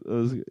was good. That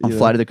was, On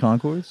Flight of the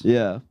Conchords.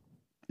 Yeah,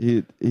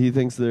 he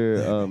thinks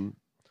they're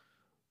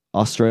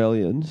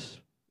Australians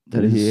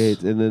that he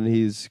hates, and then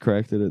he's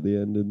corrected at the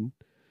end, and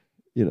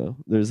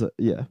there's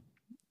yeah.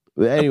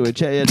 But anyway,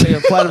 check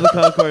out Flight of the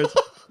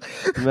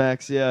Conchords,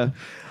 Max. Yeah,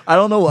 I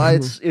don't know why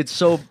it's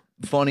so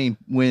funny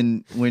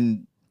when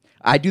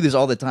I do this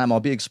all the time. I'll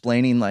be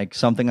explaining like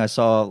something I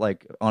saw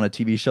like on a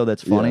TV show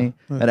that's funny,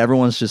 and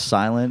everyone's just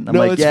silent. I'm No,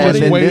 like, it's yeah, and funny.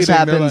 then Waiting, this they're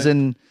happens, like-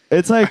 and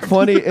It's like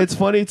funny. It's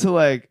funny to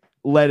like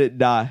let it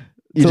die.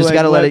 You To, just like,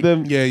 gotta let it-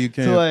 them Yeah, you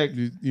can't. like,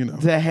 you know.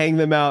 to hang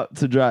them out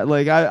to dry.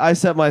 Like I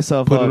set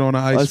myself Put up. it on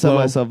an ice I set floe,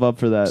 myself up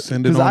for that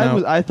send it because on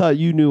out. I thought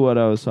you knew what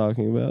I was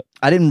talking about.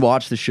 I didn't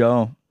watch the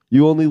show.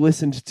 You only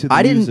listened to the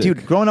I didn't, music.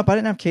 dude. Growing up, I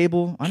didn't have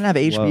cable. I didn't have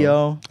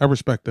HBO. I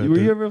respect that. Were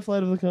dude. you ever a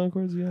Flight of the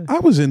Conchords? Yeah. I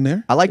was in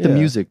there. I like the Yeah.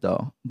 music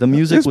though. The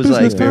music It's was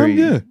business like time, very.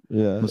 yeah.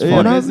 Yeah. was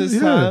Yeah, fun. business Yeah.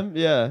 time.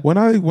 Yeah. When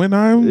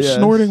I'm Yes.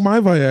 snorting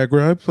my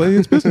Viagra, I play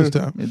It's Business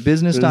Time.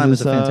 Business Time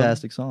is a Business Time.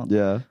 fantastic song.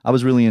 Yeah. I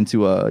was really into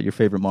Your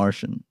Favorite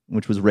Martian,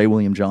 which was Ray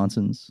William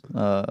Johnson's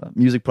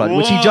music project,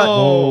 which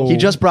Whoa. he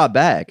just brought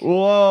back.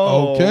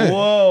 Whoa. Okay.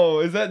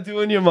 Whoa. Is that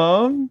doing your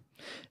mom?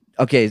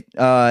 Okay,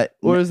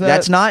 Or is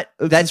that's not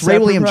it's a that's Ray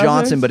separate William project?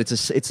 Johnson, but it's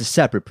a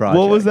separate project.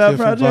 What was that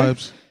Different project?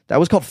 vibes. That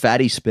was called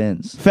Fatty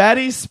Spins.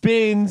 Fatty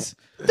Spins.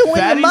 Doing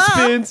Fatty your mom.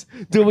 Spins.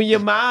 Doing your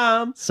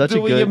mom. Such a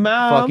doing your good,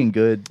 mom. fucking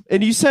good.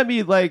 And you sent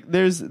me like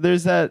there's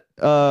that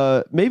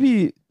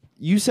maybe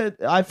you sent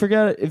I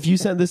forgot if you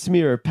sent this to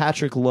me or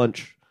Patrick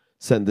Lunch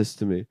sent this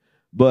to me.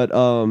 But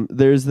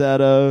there's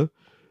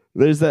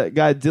that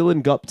guy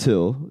Dylan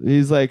Guptill.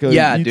 He's like a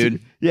Yeah, YouTube-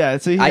 dude. Yeah,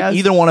 so he has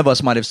Either one of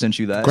us might have sent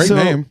you that. Great so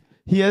name.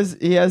 He has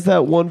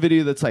that one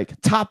video that's like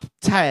top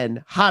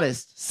 10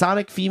 hottest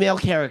Sonic female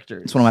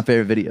characters. It's one of my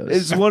favorite videos.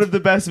 It's one of the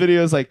best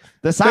videos, like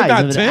the size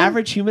got of an 10?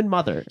 average human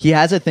mother. He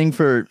has a thing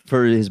for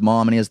his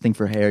mom, and he has a thing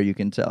for hair. You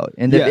can tell,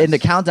 and the, Yes. and the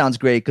countdown's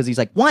great because he's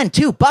like 1,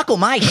 2, buckle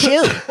my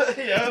shoe.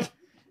 Yeah.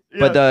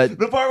 But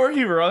the part where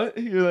he runs,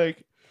 you're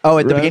like, Oh,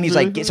 at the Right. beginning he's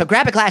like, so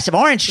grab a glass of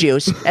orange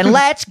juice and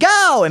let's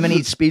go, and then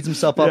he speeds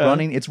himself up yeah.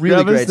 running. It's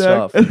really Grab a great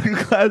snack stuff. and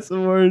a glass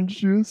of orange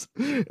juice,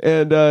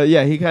 and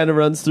yeah, he kind of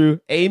runs through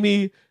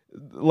Amy,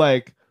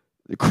 like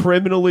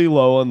criminally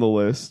low on the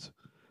list.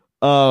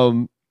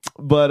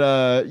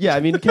 But yeah, I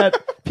mean,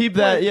 peep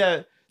that,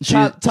 yeah.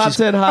 Top she's-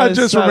 10 I hottest.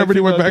 just Sonic remembered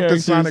he went female back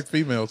characters. to Sonic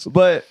females.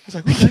 But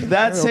like, okay,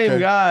 that same okay.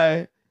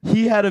 guy,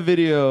 he had a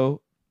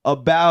video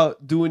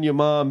about doing your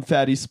mom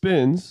fatty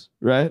spins,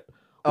 right?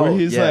 Where Oh,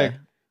 he's yeah. like,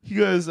 he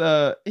goes,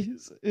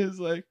 he's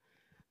like,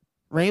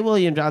 Ray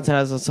William Johnson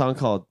has a song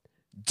called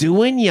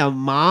 "Doing Your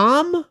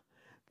Mom."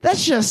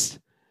 That's just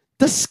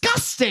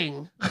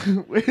disgusting.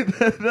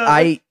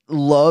 I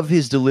love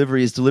his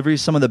delivery. His delivery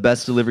is some of the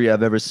best delivery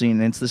I've ever seen.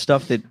 And it's the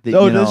stuff that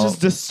no, you know, that's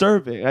just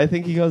disturbing. I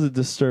think he calls it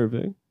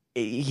disturbing.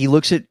 he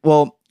looks at.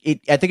 Well,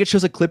 I think it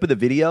shows a clip of the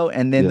video,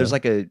 and then Yeah. there's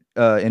like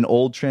an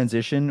old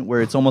transition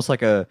where it's almost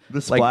like a The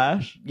like-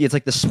 splash. it's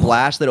like the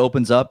splash that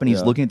opens up, and he's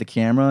Yeah. looking at the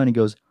camera, and he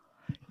goes,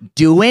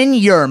 "Doing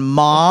your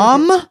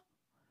mom."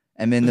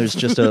 And then there's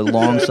just a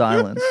long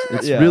silence.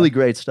 It's Yeah. really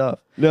great stuff.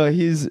 No,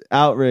 he's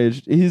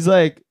outraged. He's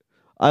like,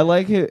 I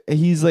like it.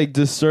 He's like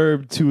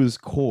disturbed to his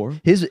core.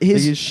 His Like,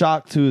 he's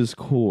shocked to his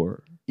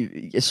core.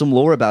 some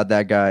lore about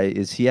that guy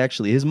is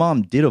his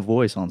mom did a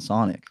voice on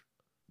Sonic.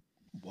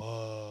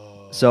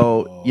 Whoa.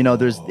 So you know,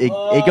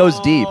 it goes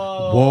deep.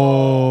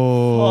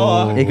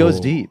 Whoa. It goes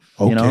deep.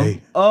 Okay. You know,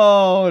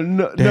 Oh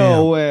no! Damn.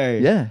 No way!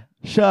 yeah.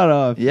 Shut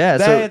up. Yeah,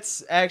 so-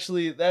 that's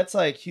that's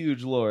like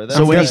huge lore. That's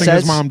So I'm when he guessing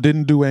says- his mom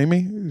didn't do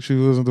Amy. She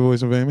wasn't the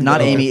voice of Amy. Not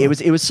No. Amy. It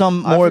was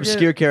some I more forget-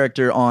 obscure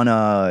character on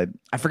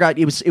I forgot.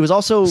 It was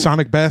also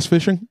Sonic bass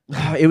fishing.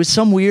 it was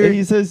some weird.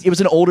 He says- it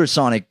was an older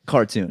Sonic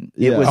cartoon.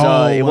 It Yeah. was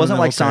Oh, it wasn't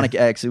like okay. Sonic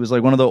X. It was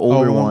like one of the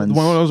older ones.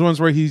 One of those ones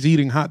where he's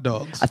eating hot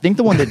dogs. I think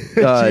the one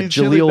that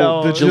Chili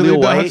dog. Jaleel The chili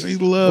White dogs he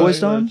loves.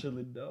 voiced on.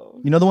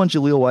 You know the one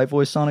Jaleel White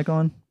voiced Sonic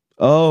on?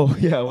 Oh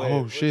yeah. Wait.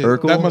 Oh shit!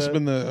 Urkel? That must have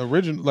been the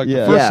original, like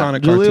Yeah. the first Yeah.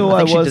 Sonic Jaleel cartoon. I White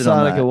think she was did on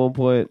Sonic that. at one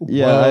point.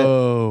 Yeah.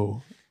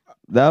 Whoa.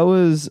 That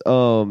was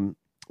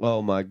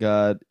Oh my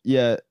god.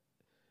 Yeah.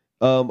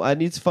 I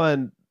need to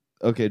find.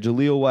 Okay,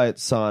 Jaleel White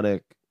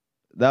Sonic.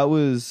 That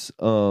was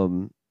What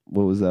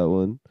was that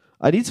one?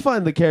 I need to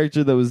find the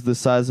character that was the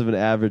size of an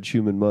average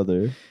human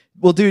mother.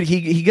 Well, dude,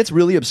 he gets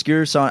really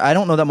obscure Sonic. I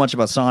don't know that much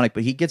about Sonic,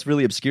 but he gets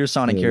really obscure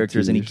Sonic Yeah,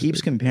 characters, and he TV keeps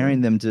show.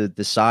 comparing them to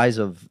the size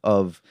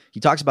of. He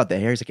talks about the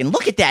hair. He's like, and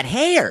look at that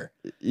hair.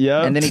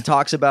 Yeah. And then he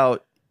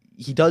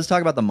does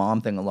talk about the mom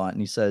thing a lot,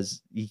 and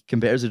he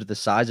compares it to the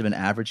size of an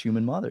average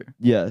human mother.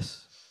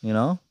 yes. You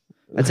know,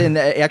 that's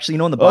actually, you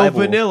know, in the Oh,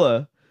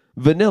 Bible.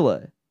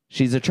 Vanilla.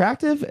 She's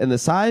attractive and the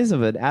size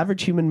of an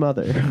average human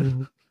mother.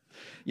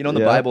 You know, in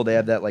the Yeah. Bible, they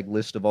have that like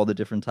list of all the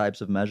different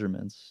types of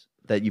measurements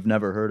that you've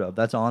never heard of.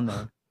 That's on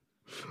there.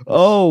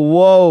 Oh,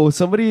 whoa.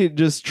 Somebody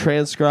just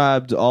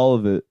transcribed all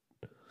of it.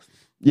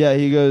 Yeah,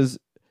 he goes,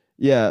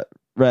 yeah,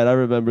 right, I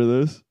remember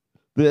this.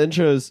 The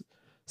intro is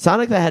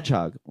Sonic the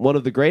Hedgehog, one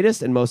of the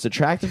greatest and most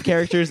attractive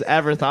characters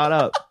ever thought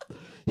up.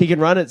 He can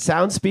run at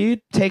sound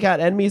speed, take out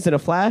enemies in a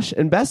flash,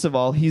 and best of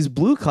all, he's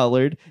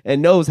blue-colored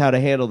and knows how to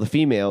handle the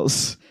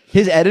females.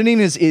 His editing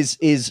is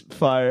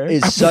Fire.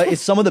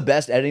 it's some of the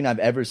best editing I've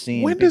ever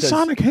seen. When does because-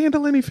 Sonic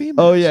handle any females?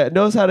 Oh yeah,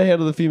 knows how to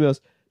handle the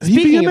females. He be in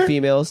Speaking of there?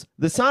 females,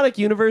 the Sonic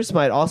universe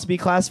might also be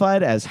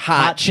classified as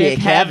Hot chick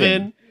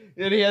heaven.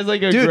 And he has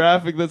like a Dude,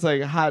 graphic that's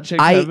like hot chick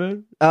I-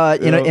 heaven.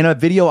 in Yeah. a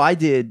video I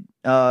did,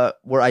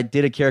 where I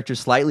did a character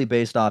slightly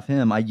based off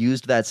him. I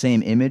used that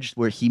same image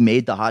where he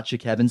made the Hot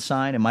Chick Heaven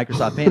sign in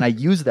Microsoft Paint. I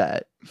used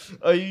that.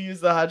 Oh, you use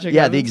the hot chick?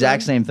 Yeah, Heaven the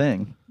exact sign? same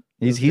thing.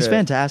 He's Okay.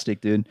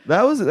 fantastic, dude.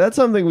 That's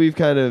something we've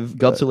kind of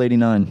Guptill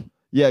 89.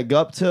 Yeah,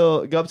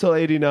 Guptill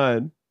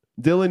 89.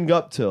 Dylan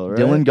Guptill, right?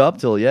 Dylan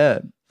Guptill, yeah.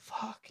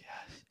 Fuck yes.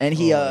 And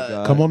he Oh my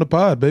God. Come on the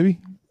pod, baby.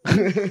 I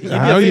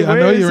know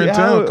you're in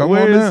town. Come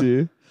where on is down.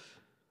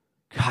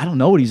 he? I don't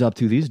know what he's up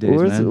to these days,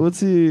 man.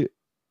 What's he?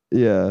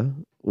 Yeah,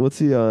 what's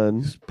he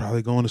on?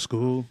 Probably going to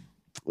school.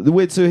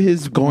 Wait, so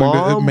his Going to-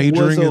 mom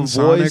majoring was a in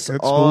Sonic voice at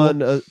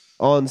school?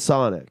 on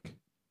Sonic.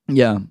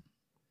 Yeah.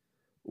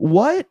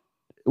 What?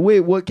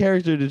 Wait, what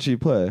character did she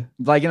play?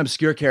 Like an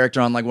obscure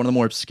character on like one of the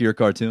more obscure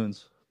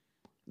cartoons.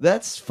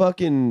 That's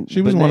fucking.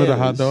 She was one of the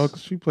hot bananas.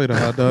 dogs. She played a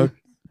hot dog.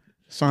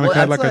 Sonic Well,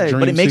 had that's like a like-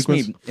 dream But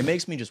sequence. it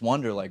makes me just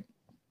wonder, like,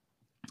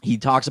 he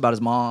talks about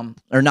his mom,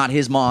 or not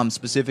his mom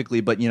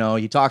specifically, but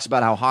he talks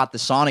about how hot the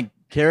Sonic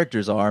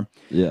characters are.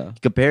 Yeah. He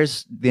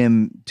compares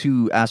them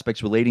to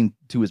aspects relating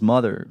to his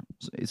mother.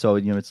 So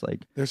it's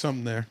like There's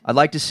something there. I'd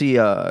like to see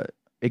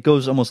it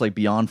goes almost like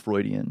beyond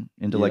Freudian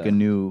into like Yeah. a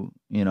new,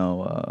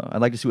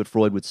 I'd like to see what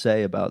Freud would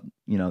say about,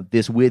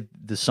 this with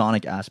the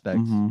Sonic aspect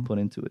Mhm. put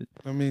into it.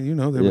 I mean,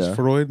 there Yeah. was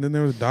Freud, and then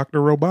there was Dr.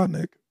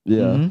 Robotnik.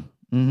 Yeah.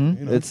 Mm-hmm.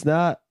 You know? It's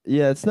not.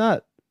 Yeah, it's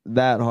not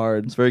that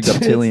hard. It's very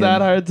Guptillian. It's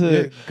not hard Yeah,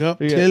 to.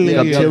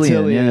 Guptillion. Yeah,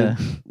 Guptillion, yeah.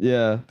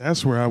 Yeah.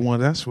 That's where I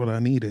want. That's what I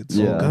needed.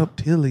 So Yeah.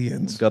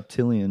 Guptillions.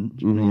 Guptillion,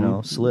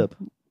 Mhm. slip.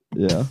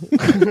 Yeah.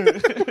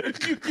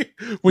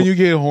 When you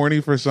get horny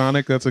for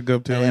Sonic, that's a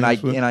Guptillion. And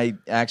slip. I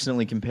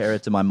accidentally compare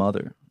it to my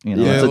mother. Yeah,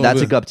 So a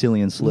that's a little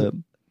Guptillion slip.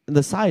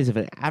 The size of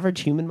an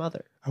average human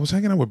mother. I was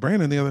hanging out with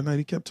Brandon the other night.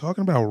 He kept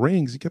talking about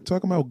rings. He kept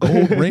talking about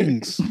gold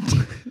rings.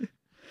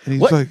 And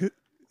What?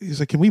 he's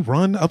like, can we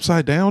run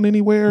upside down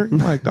anywhere? I'm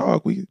like,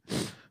 dog, we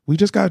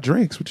just got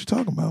drinks. What you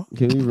talking about?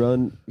 Can we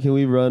run? Can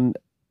we run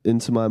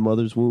into my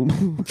mother's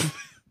womb?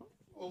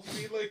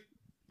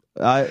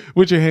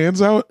 With your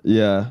hands out?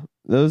 Yeah.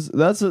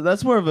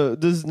 That's more of a.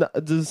 Does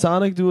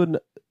Sonic do an?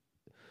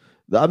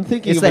 I'm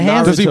thinking It's of the a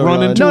hands. Naruto Does he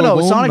run into No, a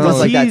womb? Sonic runs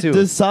like that too.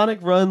 Does Sonic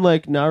run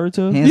like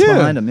Naruto? Hands Yeah.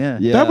 behind him, yeah.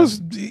 Yeah. That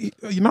was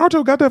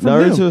Naruto got that from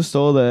Naruto him.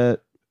 stole that.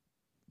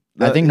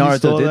 I think He Naruto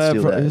stole did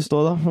steal from, that. He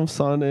stole that from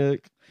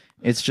Sonic.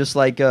 It's just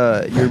like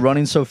you're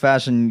running so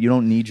fast and you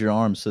don't need your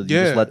arms, so you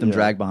Yeah. just let them Yeah.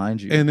 drag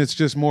behind you. And it's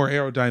just more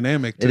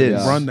aerodynamic to It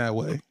is. run that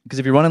way. Because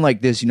if you're running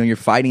like this, you're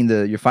fighting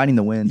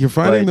the wind. You're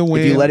fighting But the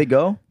If you wind. let it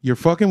go, You're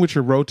fucking with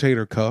your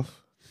rotator cuff.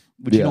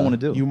 which you Yeah. don't want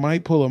to do. You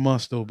might pull a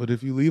muscle, but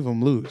if you leave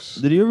them loose,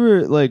 Did you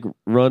ever like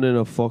run in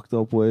a fucked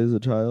up way as a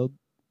child?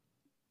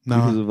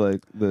 Because no. of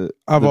like the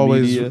I've the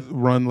always media?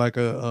 run like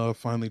a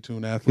finely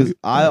tuned Because athlete.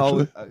 I actually.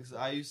 always, 'cause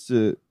I used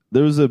to.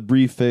 There was a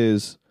brief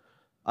phase.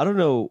 I don't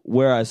know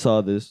where I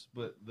saw this,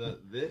 but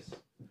this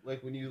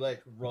like when you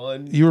like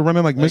run, You were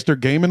running like like, Mr.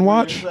 Game and where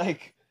Watch. you're,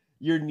 like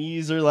your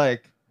knees are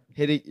like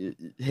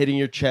hitting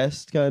your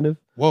chest, kind of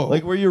Whoa!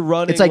 like where you're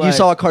running. It's like you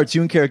saw a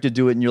cartoon character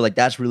do it, and you're like,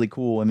 "That's really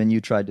cool," and then you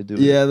tried to do it.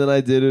 Yeah, then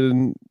I did it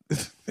and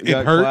it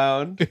got hurt.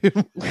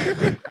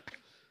 clowned.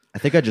 I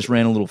think I just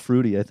ran a little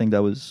fruity. I think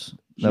that was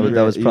probably the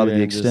You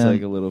ran just extent.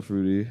 like a little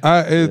fruity.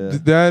 Yeah. Yeah.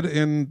 That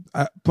and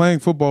playing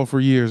football for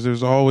years,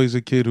 there's always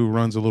a kid who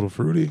runs a little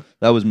fruity.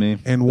 That was me.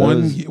 And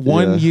was-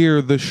 one yeah.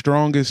 year, the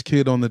strongest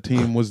kid on the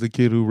team was the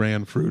kid who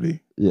ran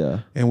fruity, Yeah,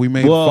 and we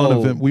made fun of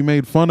Whoa. him. We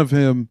made fun of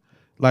him.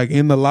 Like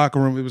in the locker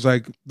room, it was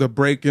like the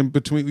break in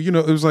between. It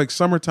was like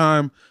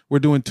summertime. We're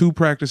doing 2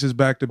 practices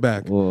back to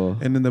back, Whoa.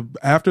 and then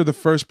after the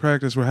first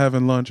practice, we're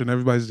having lunch and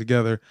everybody's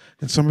together.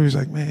 And somebody was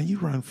like, "Man, you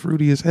run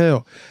fruity as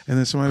hell." And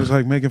then somebody was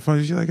like making fun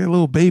of you, like a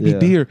little baby Yeah.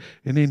 deer.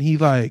 And then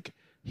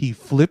he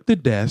flipped the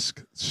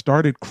desk,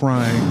 started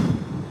crying,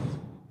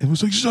 and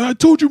was like, "I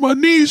told you my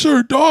knees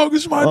hurt, dog.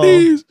 It's my Oh.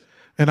 knees."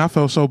 And I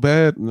felt so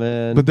bad.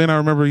 Man, But then I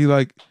remember he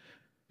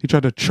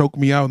tried to choke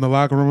me out in the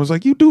locker room. I was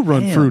like, "You do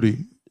run Damn.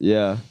 fruity.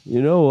 yeah,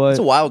 you know what? It's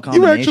a wild You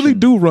combination. actually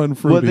do run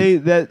fruity."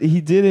 Well, he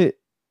did it.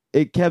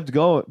 It kept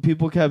going.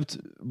 People kept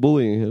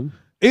bullying him.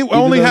 It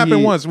only though happened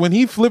he- once when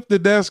he flipped the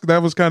desk.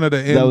 That was kind of the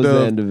end. That was of,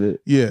 the end of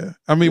it. Yeah,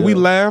 I mean, we Yeah.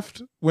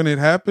 laughed when it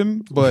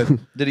happened, but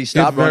Did he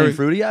stop It's very- running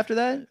fruity after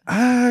that?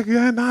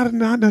 yeah,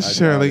 not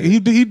necessarily. I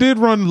doubt He did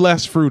run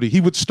less fruity.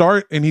 He would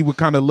start and he would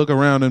kind of look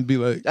around and be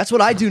like, That's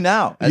what I do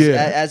now as,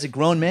 Yeah. as a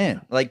grown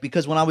man. Like,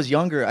 because when I was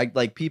younger,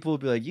 people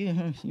would be like,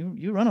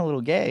 you run a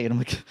little gay. And I'm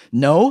like,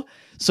 no.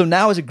 So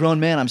now as a grown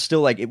man, I'm still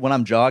like, when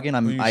I'm jogging,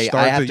 When you I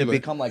start have to, to you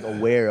like- become like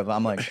aware of,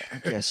 I'm like,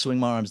 okay, I swing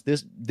my arms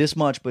this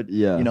much, but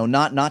Yeah.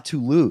 not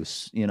too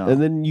loose,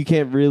 And then you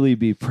can't really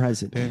be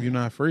present. "Damn, you're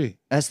not free.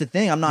 That's the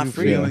thing. I'm not You're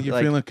free. feeling, you're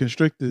Like, feeling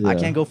constricted." I Yeah.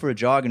 can't go for a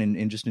jog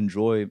and just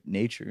enjoy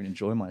nature and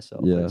enjoy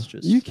myself. Yeah, It's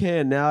just, you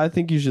can now. I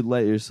think you should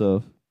let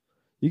yourself.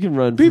 You can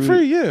run. Be fruity.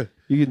 free, yeah.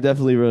 You can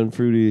definitely run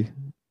fruity.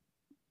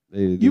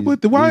 You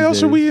would. Why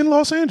else are we in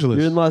Los Angeles?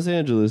 You're in Los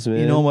Angeles, man.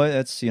 you know what?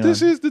 That's,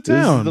 This is the This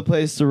is town. the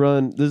place to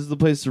run. This is the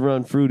place to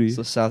run fruity. it's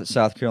the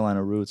South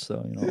Carolina roots,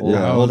 though. Old,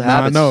 Yeah. old Nah,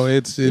 habits. no,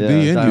 it's yeah,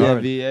 be in die you. yeah,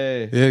 hard.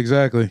 VA. Yeah,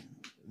 exactly.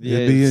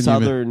 It'd be in you, man.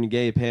 Southern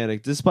gay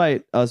panic,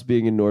 despite us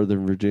being in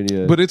Northern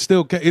Virginia. But it's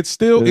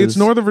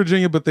Northern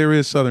Virginia, but there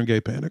is Southern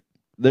gay panic.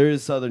 There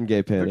is Southern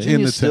gay panic. In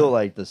Virginia's the still town.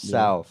 like the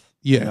South.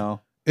 Yeah. You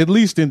know? At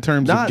least in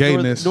terms of Not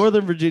gayness.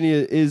 Northern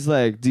Virginia is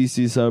like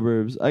DC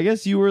suburbs. I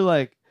guess you were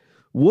like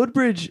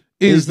Woodbridge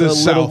Is the a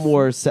little South.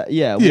 more.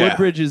 Yeah.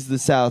 Woodbridge is the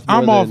South.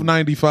 I'm more off than-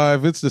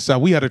 95. It's the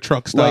South. We had a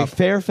truck stop. Like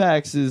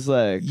Fairfax is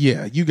like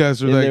yeah, you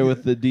guys are in like there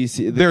with the DC.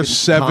 The there's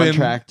seven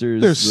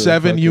contractors. There's the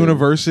 7 fucking-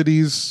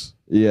 universities.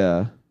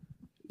 Yeah.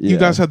 You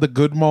guys had the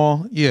good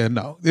mall. Yeah,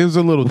 no, it was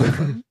a little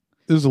different.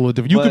 It was a little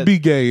different. You But- could be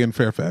gay in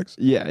Fairfax.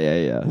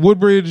 Yeah.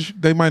 Woodbridge,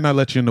 they might not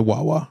let you in the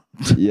Wawa.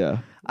 Yeah.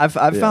 I've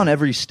found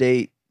every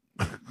state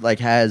like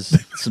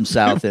has some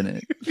South in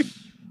it.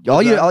 If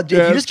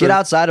you just get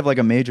outside of like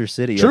a major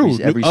city, True.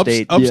 every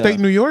state. Upstate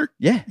Yeah. New York?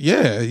 Yeah.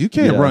 Yeah, you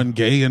can't Yeah. run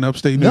gay in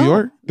upstate New No.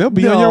 York. They'll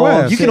be on No, your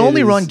ass. You can Upstate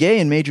only is- run gay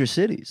in major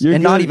cities, You're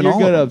and good, not even you're all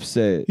good of them.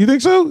 upstate. You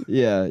think so?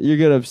 Yeah, you're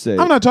good upstate.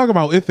 I'm not talking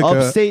about Ithaca.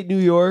 Upstate New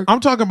York. I'm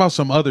talking about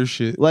some other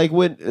shit. Like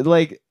when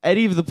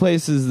any of the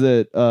places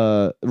that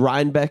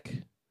Rhinebeck,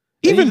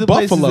 any Even of the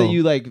places Buffalo. that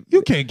you like,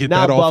 You can't get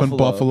not that off in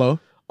Buffalo. Buffalo.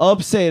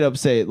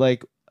 upstate.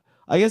 Like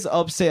I guess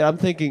upstate. I'm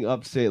thinking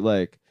upstate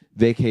like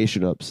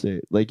vacation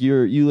upstate. Like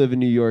you live in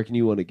New York and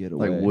you want to get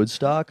away. Like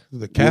Woodstock. The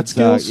Woodstock,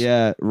 Catskills?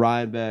 yeah,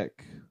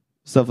 Rhinebeck,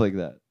 stuff like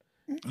that.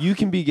 You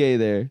can be gay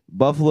there.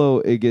 Buffalo,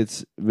 it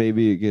gets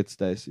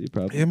dicey.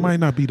 Probably It might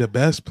not be the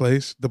best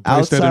place. The place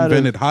Outside that of-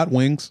 invented hot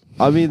wings.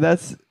 I mean,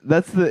 that's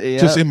the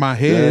Just in my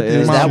head, Yeah, in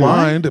is my that why?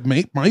 mind, it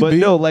might But be.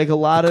 no, like a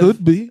lot of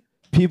Could be.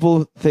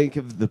 people think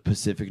of the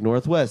Pacific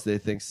Northwest. They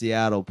think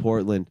Seattle,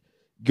 Portland.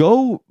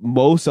 Go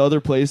most other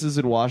places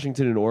in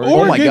Washington and Oregon. Oh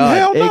my Oregon, God.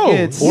 hell It no.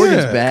 gets-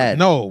 Oregon's Yeah. bad.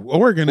 No,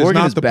 Oregon is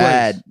Oregon not is the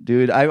bad, place.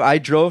 dude. I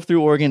drove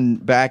through Oregon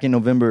back in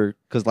November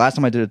because last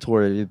time I did a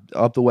tour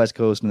up the West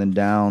Coast and then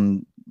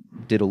down,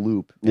 did a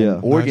loop. And Yeah.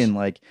 Oregon,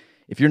 like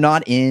if you're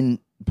not in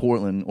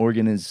Portland,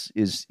 Oregon is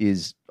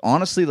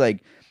honestly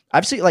like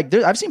I've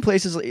seen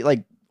places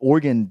like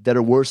Oregon that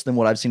are worse than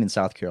what I've seen in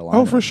South Carolina.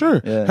 Oh, for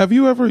sure. Yeah. Have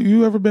you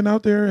ever been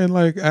out there and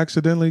like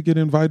accidentally get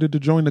invited to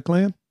join the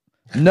Klan?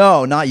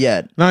 No, not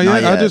yet. Not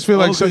yet. I just feel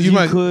like Oh, so 'cause you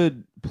might.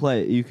 could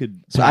play. You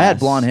could. So I had pass.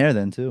 blonde hair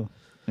then too.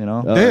 You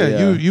know. Oh, Yeah,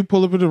 yeah. you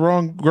pull up at the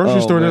wrong grocery Oh,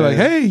 store. They're like,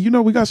 man. "Hey,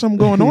 we got something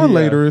going on Yeah.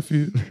 later. If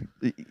you,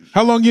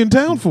 how long you in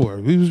town for?"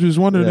 We was just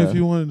wondering Yeah. if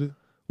you wanted to.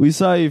 We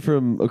saw you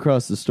from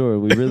across the store.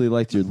 We really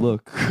liked your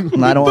look.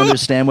 And I don't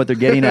understand what they're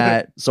getting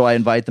at, so I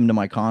invite them to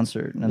my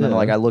concert, and then Yeah.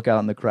 like I look out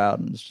in the crowd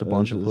and it's just a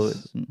bunch of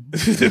just-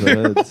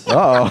 hoods.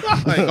 Oh,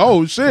 Like,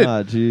 oh shit!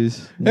 Ah,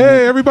 jeez.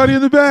 Hey, everybody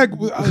in the back!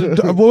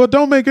 Well,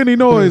 don't make any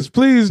noise,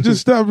 please.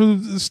 Just stop.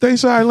 Stay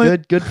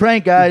silent. good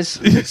prank, guys.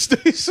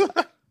 Stay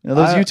silent. You know,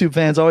 those YouTube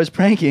fans always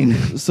pranking.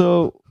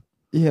 So,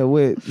 yeah,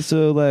 wait.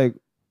 So, like,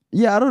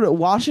 yeah, I don't know.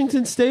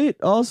 Washington State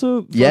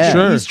also? Yeah.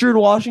 Sure. Eastern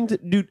Washington.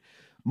 Dude,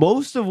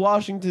 most of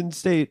Washington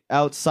State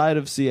outside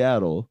of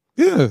Seattle,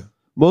 Yeah.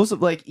 most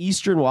of, like,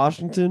 Eastern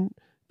Washington.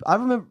 I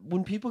remember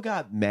when people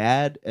got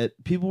mad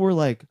people were,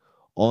 like,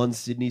 on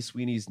Sydney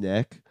Sweeney's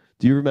neck.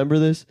 Do you remember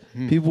this?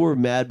 People were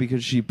mad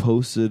because she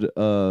posted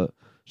a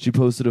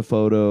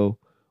photo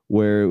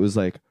where it was,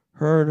 like,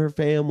 her and her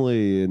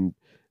family, and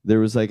there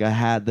was, like, a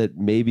hat that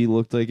maybe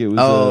looked like it was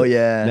Oh a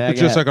yeah. MAGA It's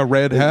just hat. like a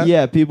red hat.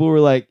 Yeah, people were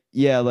like,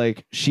 yeah,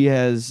 like she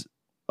has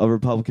a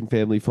Republican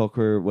family, fuck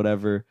her,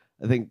 whatever.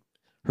 I think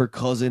her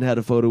cousin had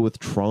a photo with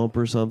Trump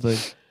or something.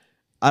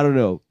 I don't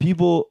know.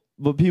 People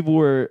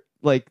were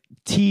like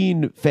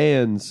teen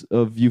fans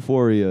of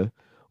Euphoria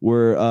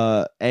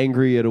were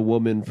angry at a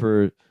woman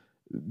for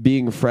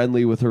being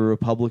friendly with her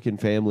Republican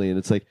family, and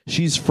it's like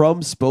she's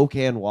from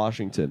Spokane,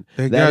 Washington.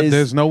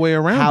 There's no way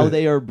around how it.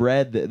 they are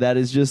bred. That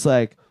is just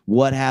like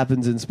what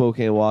happens in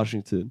Spokane,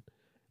 Washington.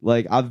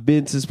 Like I've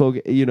been to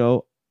Spokane,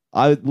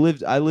 I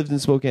lived in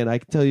Spokane. I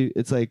can tell you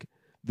it's like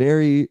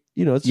very,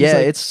 it's just Yeah,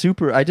 like, it's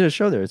super. I did a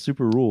show there. It's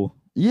super rural.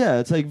 yeah,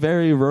 it's like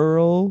very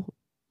rural,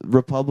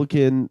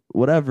 Republican,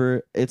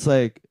 whatever. It's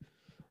like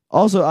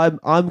also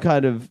I'm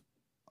kind of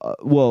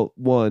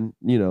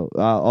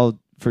I'll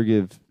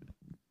forgive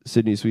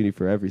Sydney Sweeney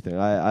for everything.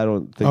 I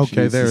don't think she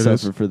Okay, needs there to it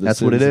is. suffer for the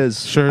That's what it sins.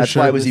 is. Sure, That's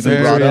sure. why it was even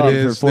There brought it up.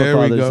 is. Her There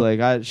we forefathers,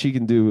 go. like she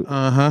can do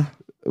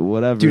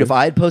whatever. Dude, if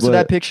I had posted But-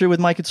 that picture with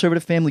my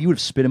conservative family, you would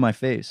have spit in my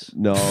face.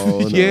 No,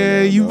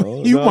 Yeah, you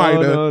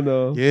might have.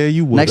 No. Yeah,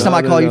 you would. Next time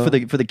I no, call no.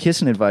 you for the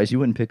kissing advice, you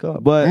wouldn't pick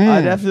up. But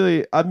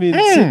I mean,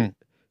 Mm.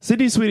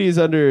 Sydney Sweeney is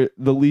under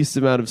the least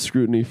amount of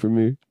scrutiny for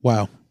me,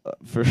 Wow.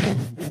 for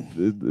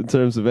in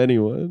terms of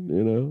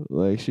anyone.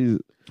 Like she's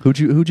Who'd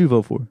you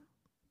vote for?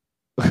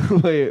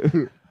 wait,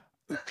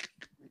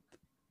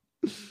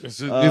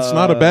 It's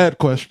not a bad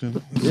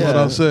question. That's what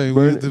I'll say.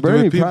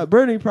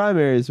 Bernie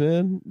primaries,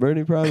 man.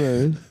 Bernie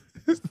primaries.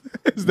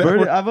 Is that Bernie,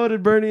 what- I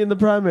voted Bernie in the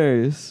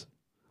primaries.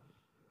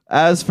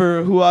 As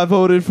for who I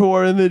voted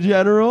for in the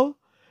general,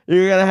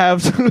 You're gonna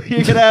have to.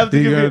 You're gonna have to.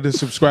 You give gotta me- just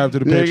subscribe to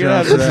the You're gonna Patreon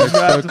have for to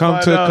subscribe that. to Come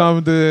find to out.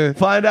 come to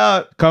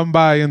Find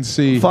by and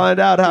see.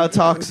 out how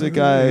toxic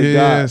I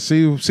Yeah, got.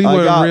 see I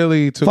what got-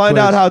 really took Find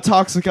place. out how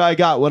toxic I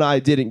got when I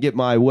didn't get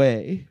my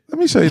way. Let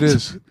me say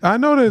this. I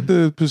know that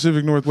the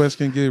Pacific Northwest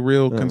can get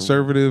real Oh.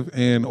 conservative,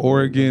 and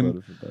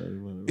Oregon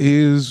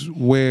is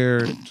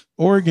where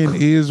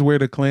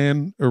the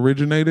Klan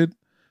originated.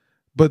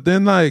 But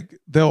then, like,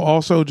 they'll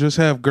also just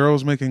have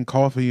girls making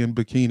coffee in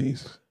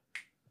bikinis.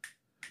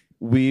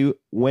 We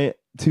went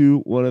to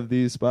one of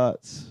these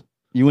spots.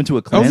 You went to a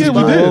Oh Klan yeah, we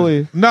spot? did.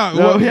 Slowly.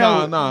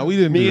 No, we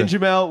didn't. Me do and that.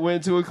 Jamel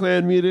went to a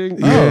Klan meeting.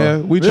 Yeah,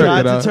 we checked tried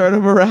it to out. turn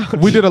him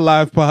around. We did a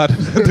live pod at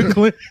the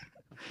Klan.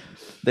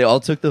 They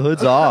all took the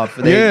hoods off.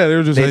 They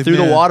were just they like, threw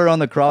the man. water on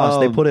the cross.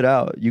 They put it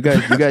out. You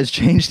guys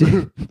changed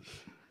it.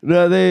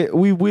 No,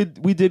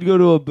 we did go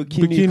to a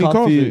bikini, Bikini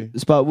coffee, coffee.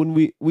 spot when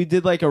we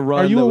did like a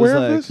run. Are you that aware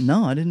was of like this?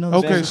 No, I didn't know.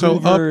 This. Okay, so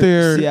Vancouver, up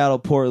there Seattle,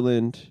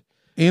 Portland.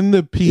 in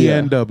the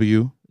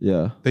PNW,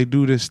 Yeah, they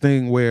do this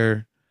thing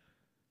where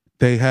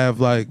they have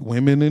like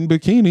women in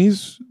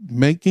bikinis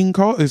making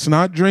call. It's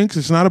not drinks.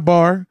 It's not a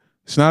bar.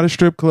 It's not a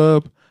strip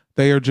club.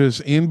 They are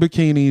just in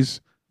bikinis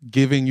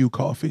giving you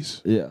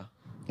coffees. yeah.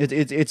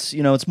 It's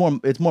it's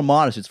more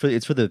modest.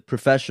 It's for the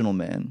professional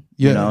man.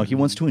 Yeah. You know, he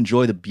wants to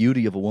enjoy the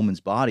beauty of a woman's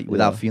body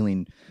without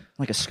feeling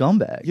like a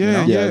scumbag. you Yeah,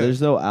 know? Yeah, Yeah.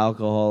 there's no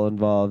alcohol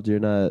involved. You're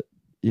not,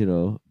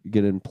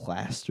 getting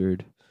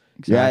plastered.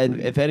 Yeah, and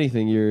Exactly. if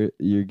anything,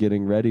 you're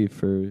getting ready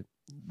for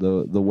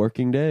the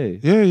working day,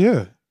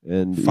 Yeah.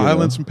 and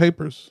Filing some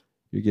papers.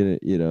 you're getting,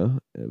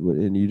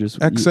 and you just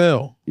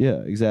Excel, yeah,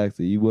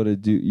 exactly. You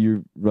want to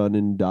you're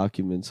running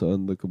documents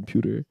on the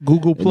computer,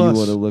 Google and Plus, you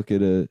want to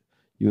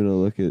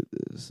look at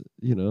this,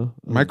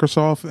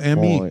 Microsoft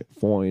ME.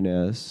 fine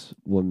ass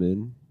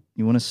woman.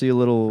 You want to see a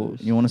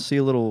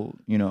little.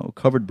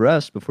 Covered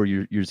breast before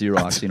you're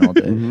xeroxing all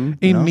day. Mhm.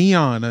 A You know?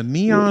 neon, a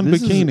neon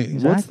This is- bikini.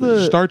 What's Exactly.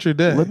 the? Start your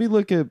day. Let me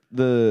look at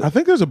the. I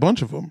think there's a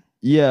bunch of them.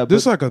 Yeah,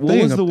 This but like a what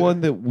thing was up the there.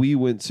 one that we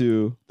went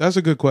to? That's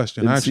a good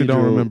question. I in actually don't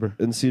Cedar- remember.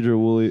 In Cedar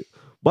Woolley.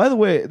 By the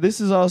way,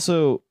 this is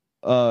also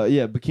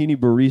bikini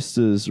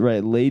baristas,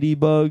 right?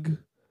 Ladybug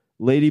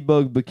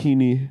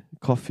bikini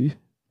coffee.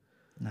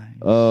 Nice.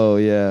 Oh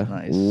yeah.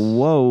 Nice.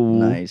 Whoa.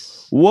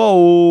 Nice.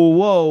 Whoa.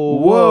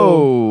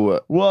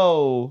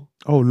 Whoa.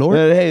 Oh Lord.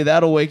 Hey,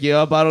 that'll wake you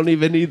up. I don't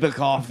even need the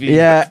coffee.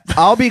 Yeah,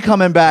 I'll be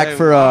coming back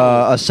for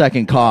a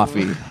second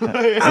coffee.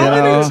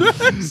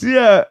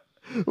 Yeah.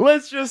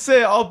 Let's just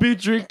say I'll be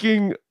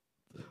drinking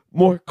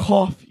more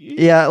coffee.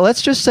 Yeah,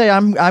 let's just say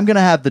I'm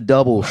gonna have the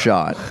double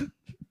shot.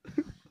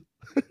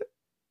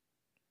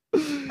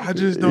 I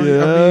just don't.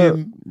 Yeah. I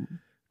mean,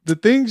 the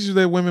things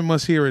that women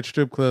must hear at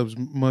strip clubs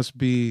must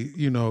be,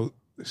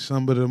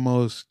 some of the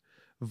most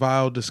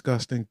vile,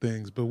 disgusting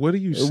things. But what do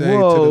you say to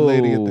the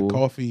lady at the Whoa.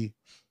 coffee?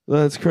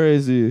 That's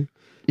crazy.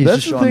 He's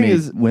That's just the showing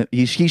thing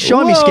me. is- He's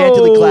showing me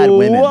scantily clad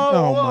women.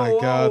 Oh my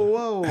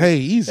God. Hey,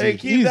 easy. Hey,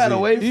 keep easy, that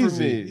away from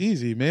easy, me.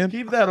 Easy, man.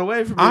 Keep that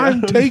away from me.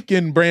 I'm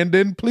taken,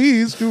 Brandon.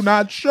 Please do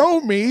not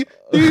show me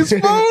these Hey,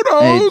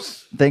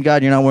 photos. thank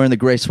God you're not wearing the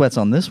gray sweats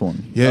on this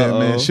one. Yeah, Uh-oh.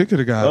 man. She could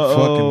have got Uh-oh.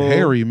 fucking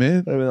hairy,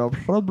 man. I mean, a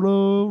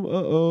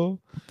problem.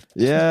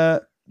 Yeah.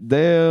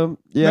 Damn.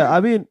 Yeah. I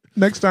mean,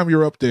 Next time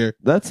you're up there,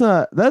 that's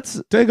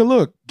take a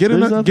look. Get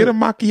There's a nothing- get a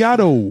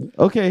macchiato.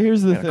 okay.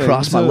 Here's the thing.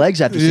 Cross my So- legs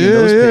after seeing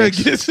those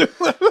pics. Get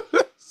some-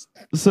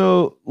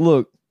 So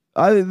look,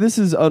 this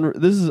is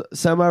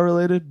semi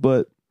related,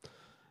 but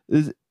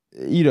this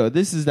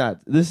is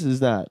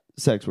not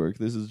sex work.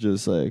 This is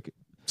just like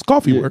It's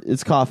coffee work.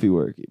 It's coffee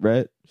work,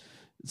 right?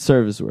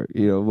 Service work,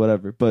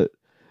 whatever. But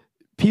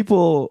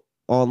people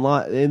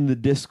online in the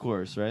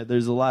discourse, right?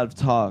 There's a lot of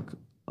talk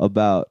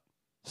about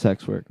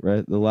sex work,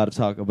 right? A lot of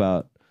talk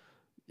about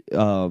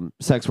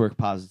sex work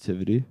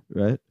positivity,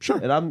 right? Sure.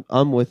 And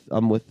I'm with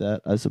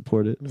that. I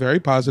support it. Very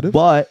positive.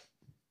 But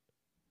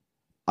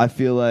I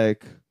feel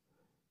like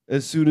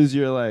as soon as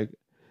you're like,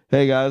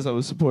 hey guys, I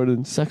was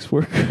supporting sex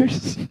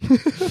workers.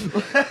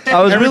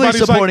 I was really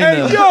Everybody's supporting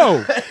like,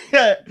 them.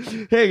 hey,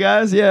 yo, Hey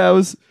guys, yeah, I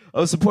was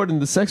supporting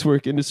the sex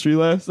work industry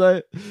last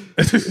night.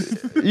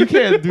 You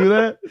can't do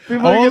that.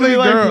 People are gonna be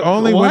like,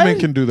 only "What? women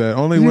can do that.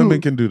 Only You-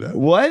 women can do that.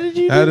 Why did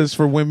you? That do-" is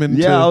for women.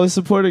 Yeah, I to, was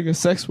supporting a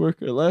sex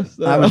worker last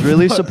night. I was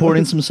really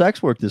supporting some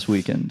sex work this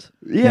weekend.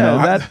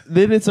 Yeah,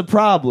 then it's a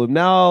problem.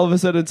 Now all of a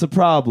sudden it's a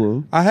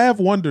problem. I have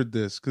wondered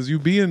this because you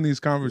be in these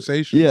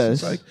conversations. Yes.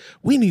 It's like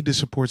we need to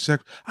support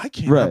sex. I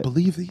cannot Right.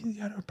 believe that you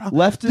got a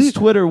problem. Leftist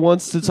Twitter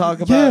wants to talk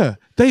about. Yeah,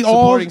 they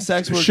all supporting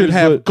sex workers, should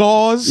have but-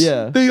 gauze.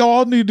 Yeah. they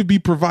all need to be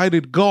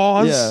provided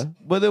gauze. Yeah,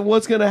 but then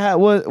what's gonna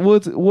happen?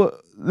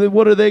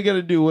 What are they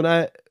gonna do when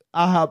I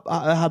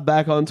hop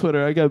back on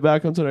Twitter? I get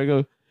back on Twitter. I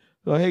go,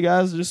 oh, hey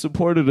guys, I just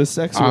supported a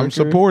sex worker. I'm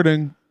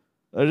supporting.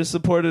 I just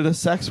supported a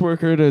sex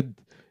worker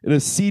in a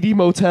seedy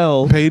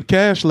motel. Paid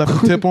cash,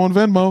 left a tip on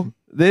Venmo.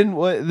 Then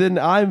what? Then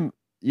I'm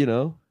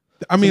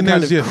I mean, some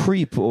kind there's of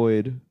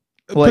creepoid.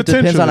 Well, it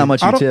depends on how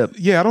much you I don't- tip.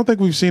 Yeah, I don't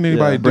think we've seen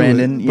anybody do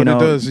Brandon, it, you but know, it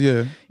does.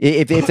 Yeah.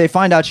 If they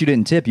find out you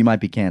didn't tip, you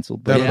might be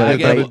canceled. But, That-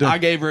 Yeah, but- I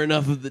gave her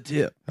enough of the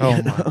tip. Oh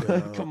my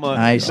God. Come on,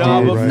 Nice, no,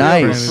 dude. but for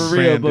Nice. real, for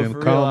real, but Brandon, for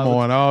real, come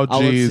on. Oh,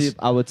 jeez.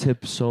 I would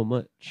tip so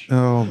much.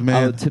 Oh I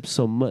man. would tip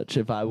so much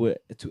if I were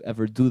to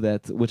ever do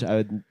that, which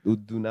I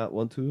would do not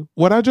want to.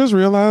 What I just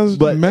realized,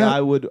 But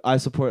Matt, I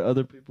support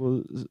other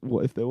people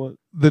if they want.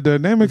 the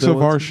dynamics If they of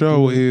want our to show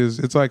do it. is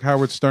it's like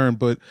Howard Stern,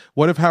 but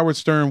what if Howard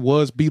Stern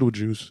was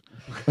Beetlejuice?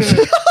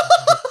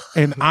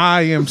 And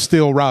I am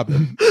still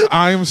Robin.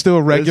 I am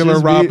still regular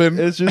Robin.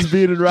 It's just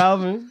being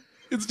Robin.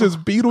 It's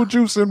just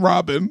Beetlejuice and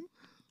Robin.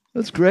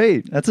 that's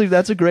great.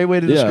 That's a great way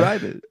to Yeah.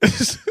 describe it.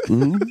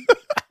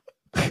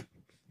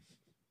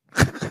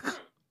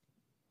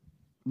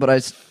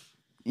 But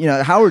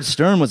Howard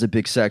Stern was a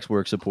big sex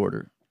work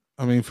supporter.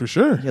 I mean, for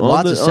sure. He had On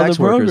lots the- of on sex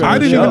the workers. program. on I the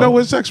didn't even show. know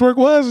what sex work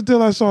was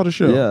until I saw the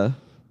show. Yeah,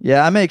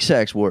 Yeah, I make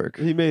sex work.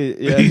 he made.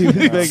 Yeah, he was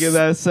making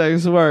that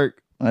sex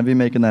work. I'd be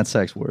making that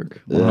sex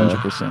work.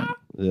 100%.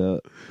 Yeah.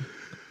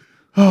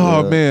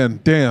 Oh man,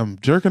 damn!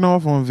 Jerking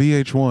off on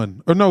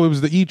VH1. Or no, it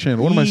was the E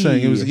channel. What am I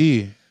saying? It was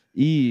E.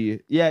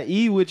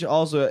 E, which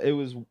also it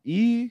was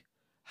E,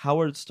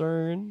 Howard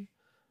Stern,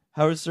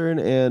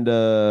 and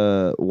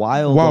Wild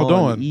Wild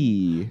on On.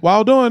 E.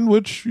 Wild On,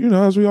 which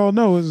as we all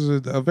know, is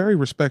a very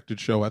respected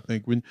show. I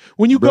think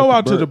when you go Brooke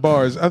out to the Burke.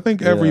 bars, I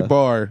think every Yeah.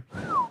 bar,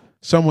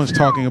 someone's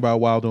talking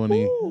about Wild On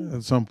E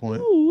at some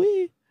point.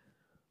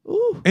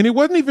 Ooh. And it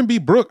wasn't even be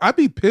Brooke. I'd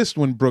be pissed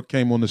when Brooke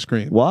came on the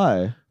screen.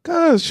 Why?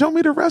 Cause show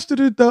me the rest of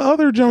the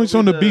other joints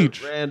on the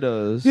beach.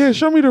 Randos. Yeah,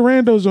 show me the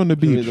randos on the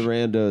Show me beach. the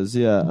randos.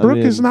 Yeah. Brooke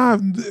is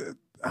not.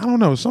 I don't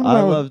know.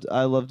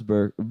 I loved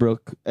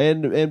Brooke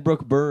and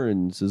Brooke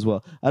Burns as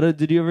well.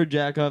 Did you ever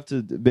jack off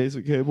to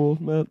basic cable,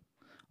 Matt?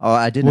 Oh,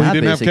 I didn't Well, he have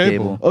didn't have basic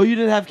cable. cable. Oh, you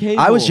didn't have cable.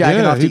 I was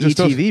jacking Yeah, off he to just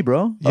does- ETV,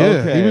 bro.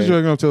 Yeah, he Okay. was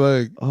jacking off to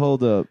like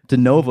Hold up. To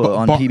Nova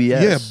on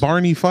PBS. Yeah,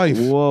 Barney Fife.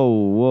 Whoa, He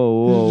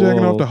whoa. was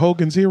jacking off to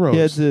Hogan's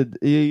Heroes.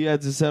 He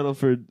had to settle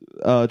for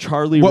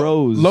Charlie Well,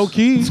 Rose. Low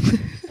key,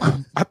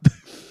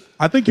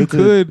 I think you It's a-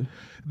 could.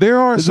 There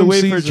are It's a some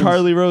way seasons. for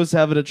Charlie Rose to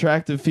have an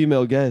attractive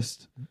female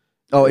guest.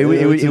 Oh, it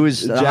It's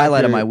was a the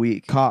highlight of jacker my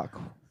week. Cock.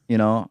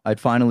 I'd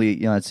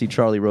finally, I'd see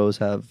Charlie Rose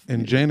have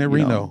And Janet you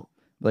know, Reno.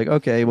 like,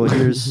 okay, well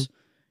here's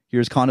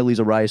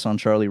Condoleezza Rice on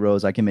Charlie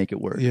Rose. I can make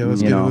it work. Yeah,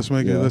 let's you get it. know,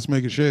 Let's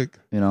make it shake.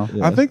 Yeah.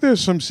 I think there's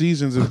some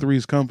seasons of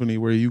Three's Company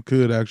where you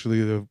could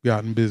actually have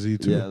gotten busy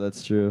too. Yeah,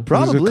 that's true.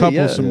 Probably, There's a couple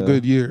yeah. some Yeah.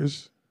 good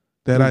years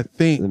that I The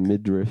think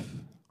midriff.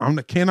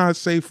 cannot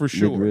say for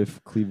sure.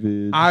 Midriff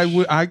cleavage.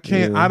 I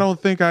can't. Yeah. I don't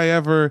think I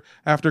ever,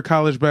 after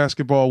college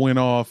basketball went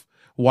off,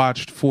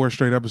 watched 4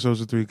 straight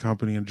episodes of Three's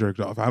Company and jerked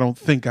off. I don't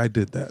think I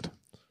did that.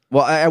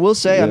 Well, I will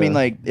say, I Yeah. mean,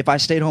 like, if I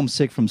stayed home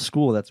sick from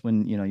school, that's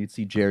when you'd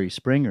see Jerry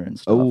Springer and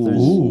stuff. There's-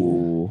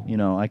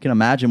 Oh. I can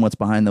imagine what's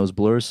behind those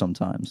blurs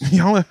sometimes.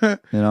 Y'all, You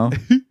know,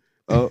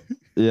 Oh,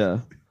 yeah.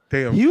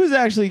 damn. He was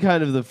actually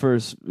kind of the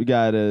first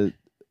guy to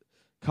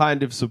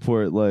kind of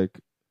support like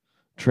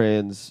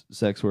trans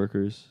sex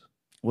workers.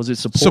 was it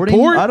supporting?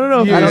 Support? I don't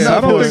know if Yeah, it was I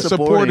don't think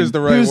supporting. support is the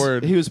right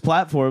word. He was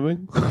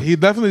platforming. He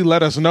definitely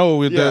let us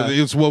know Yeah.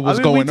 it's what was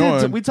I mean, going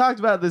on. We talked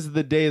about this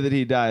the day that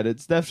he died.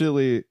 It's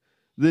definitely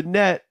the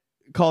net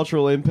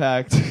cultural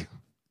impact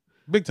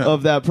Big time.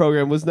 of that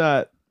program was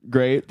not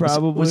great.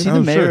 Probably Was he the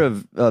I'm mayor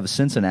sure. of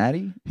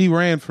Cincinnati? He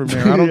ran for mayor.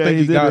 I don't Yeah, think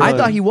he he did got. run. I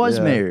thought he was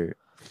Yeah. mayor.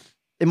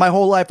 In my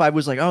whole life, I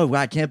was like, oh,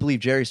 I can't believe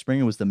Jerry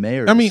Springer was the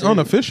mayor. of I the mean, city.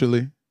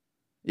 unofficially,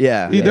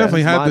 Yeah, he yeah.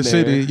 definitely it's had my the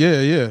city.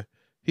 mayor. Yeah.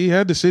 He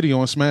had the city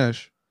on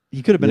Smash.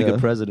 He could have been a Yeah. good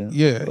president.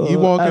 Yeah, you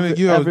walk in.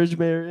 You have, average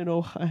mayor in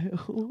Ohio,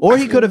 Or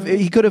he could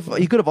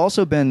have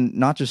also been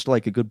not just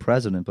like a good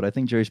president, but I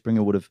think Jerry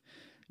Springer would have.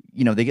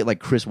 They get like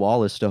Chris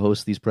Wallace to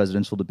host these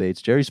presidential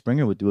debates. Jerry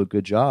Springer would do a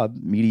good job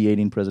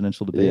mediating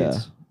presidential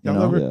debates. Y'all You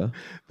know? ever- Yeah,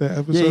 the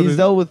episode. yeah. He's of-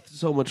 dealt with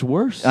so much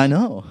worse. I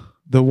know.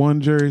 the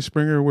one Jerry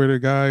Springer where the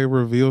guy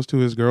reveals to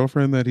his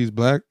girlfriend that he's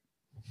black.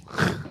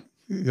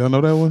 Y'all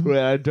know that one? Wait,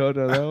 I don't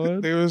know that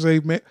one. There was a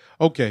man.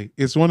 Okay,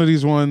 it's one of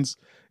these ones.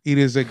 It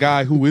is a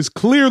guy who is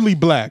clearly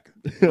black.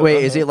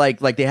 Wait, is it like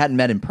they hadn't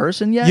met in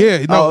person yet?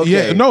 Yeah, no, Oh,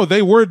 okay. yeah, no,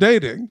 they were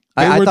dating.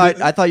 They I were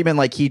thought you meant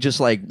like he just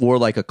like wore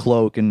like a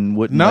cloak and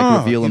wouldn't no,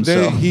 like reveal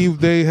himself.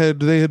 They had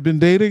been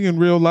dating in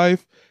real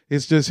life.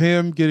 It's just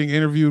him getting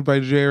interviewed by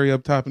Jerry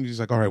up top, and he's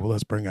like, "All right, well,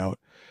 let's bring out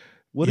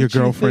What your did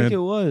you girlfriend." think it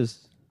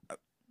was?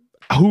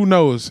 Who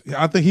knows?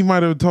 I think he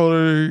might have told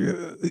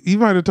her. He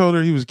might have told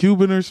her he was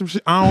Cuban or some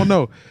shit. I don't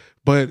know.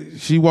 But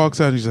she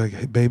walks out and she's like,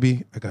 "Hey,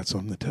 baby, I got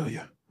something to tell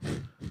you.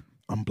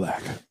 I'm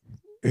black."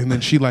 And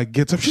then she like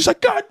gets up. She's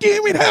like, "God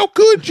damn it! How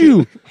could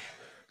you?"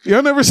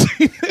 Y'all never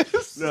seen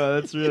this? No,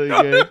 that's really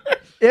good.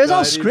 It was No, all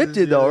I need to scripted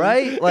see though, this.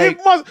 right? Like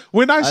It must,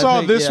 when I saw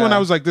think, this one, yeah. I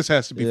was like, "This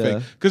has to be Yeah.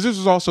 fake," because this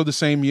was also the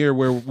same year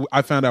where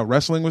I found out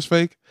wrestling was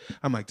fake.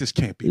 I'm like, "This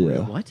can't be Yeah.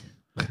 real." what?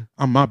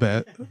 My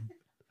bad.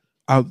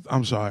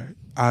 I'm sorry.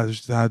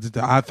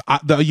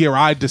 The year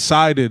I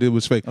decided it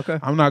was fake. Okay.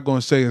 I'm not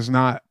going to say it's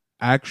not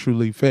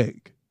actually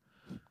fake.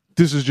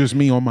 This is just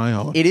me on my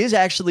own. It is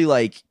actually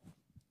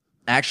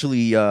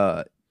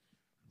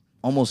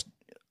almost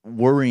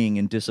worrying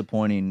and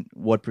disappointing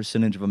what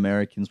percentage of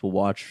Americans will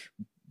watch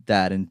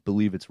that and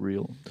believe it's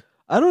real.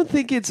 I don't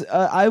think it's.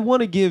 I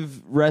want to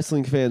give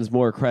wrestling fans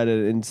more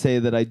credit and say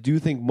that I do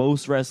think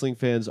most wrestling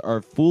fans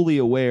are fully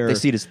aware. They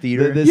see it as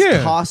theater. That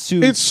this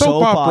costume it's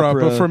soap opera,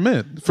 but for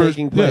men.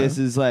 Taking place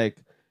is like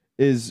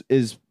is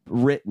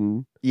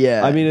written.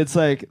 Yeah, I mean, it's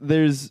like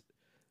there's,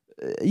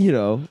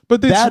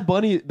 but Bad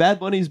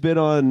Bunny's been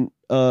on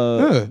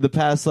the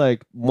past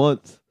like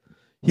month.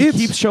 He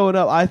keeps showing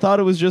up. I thought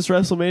it was just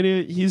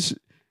WrestleMania.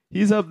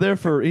 He's up there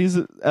he's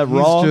at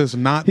Raw. He's just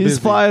not He's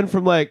busy. flying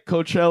from like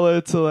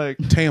Coachella to like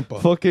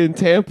Tampa. fucking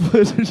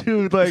Tampa to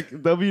do like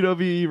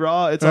WWE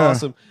Raw. It's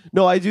awesome.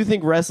 No, I do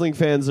think wrestling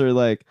fans are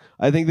like,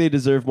 I think they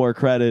deserve more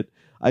credit.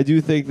 I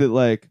do think that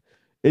like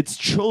it's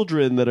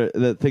children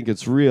that think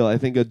it's real. I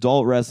think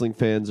adult wrestling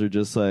fans are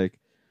just like,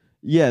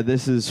 yeah,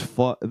 this is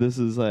fun. This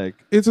is like,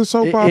 it's a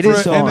soap It opera,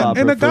 is soap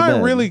and the for guy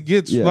men. really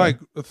gets Yeah. like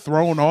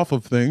thrown off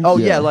of things. Oh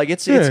yeah, like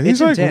it's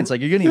he's intense.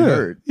 Like you're getting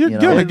hurt. You're you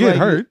know? gonna and, get like,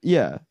 hurt.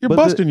 Yeah, You're But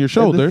busting your and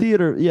shoulder.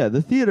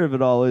 The theater of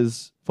it all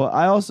is fun.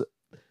 I also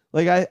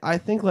like. I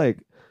think like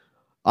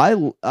I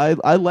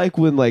like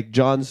when like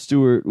Jon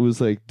Stewart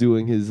was like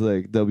doing his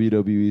like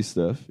WWE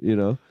stuff.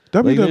 WWE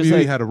there's,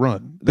 like- had a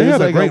run. They There's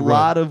had like a great a run.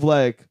 lot of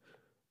like,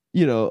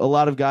 a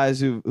lot of guys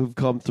who've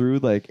come through.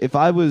 Like if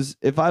I was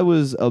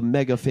a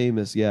mega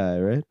famous guy,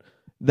 right?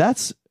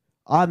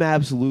 I'm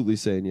absolutely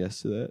saying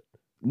yes to that.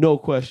 No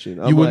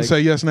question. You wouldn't say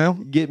yes now?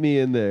 get me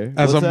in there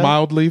As What's a that?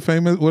 mildly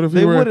famous? What if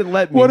They you were? wouldn't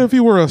let me. What if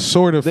you were a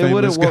sort of They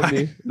famous wouldn't want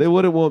guy? me. They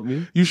wouldn't want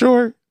me. You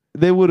sure?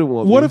 They wouldn't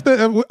want me. What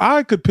if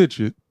I could pitch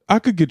it? I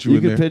could get you, you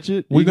in could there. pitch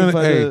it? We're You can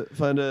gonna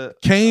find a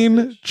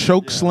Kane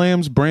choke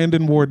slams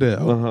Brandon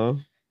Wardell. Uh-huh.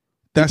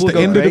 That's People the go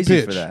end of the crazy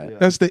pitch. for that.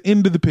 That's the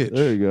end of the pitch.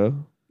 There you go.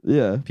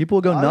 Yeah. People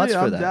will go nuts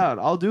I'm for that. down.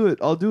 I'll do it.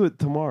 I'll do it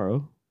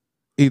tomorrow.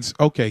 It's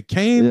okay.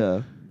 Kane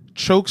Yeah.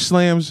 choke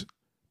slams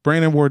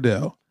Brandon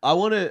Wardell. I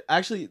want to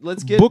actually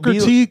let's get Booker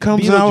T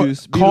comes out,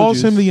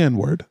 calls him the N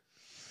word.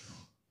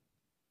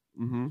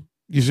 Mm-hmm.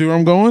 You see where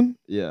I'm going?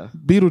 Yeah.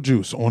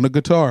 Beetlejuice on the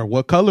guitar.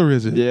 What color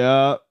is it?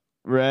 Yeah.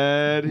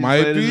 Red. He's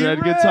Might playing his be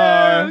red red.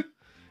 guitar.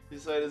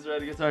 He's playing his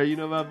red guitar. You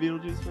know about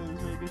Beetlejuice playing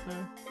his red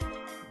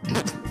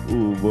guitar?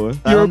 Ooh, boy.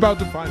 You're about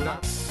to find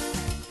out.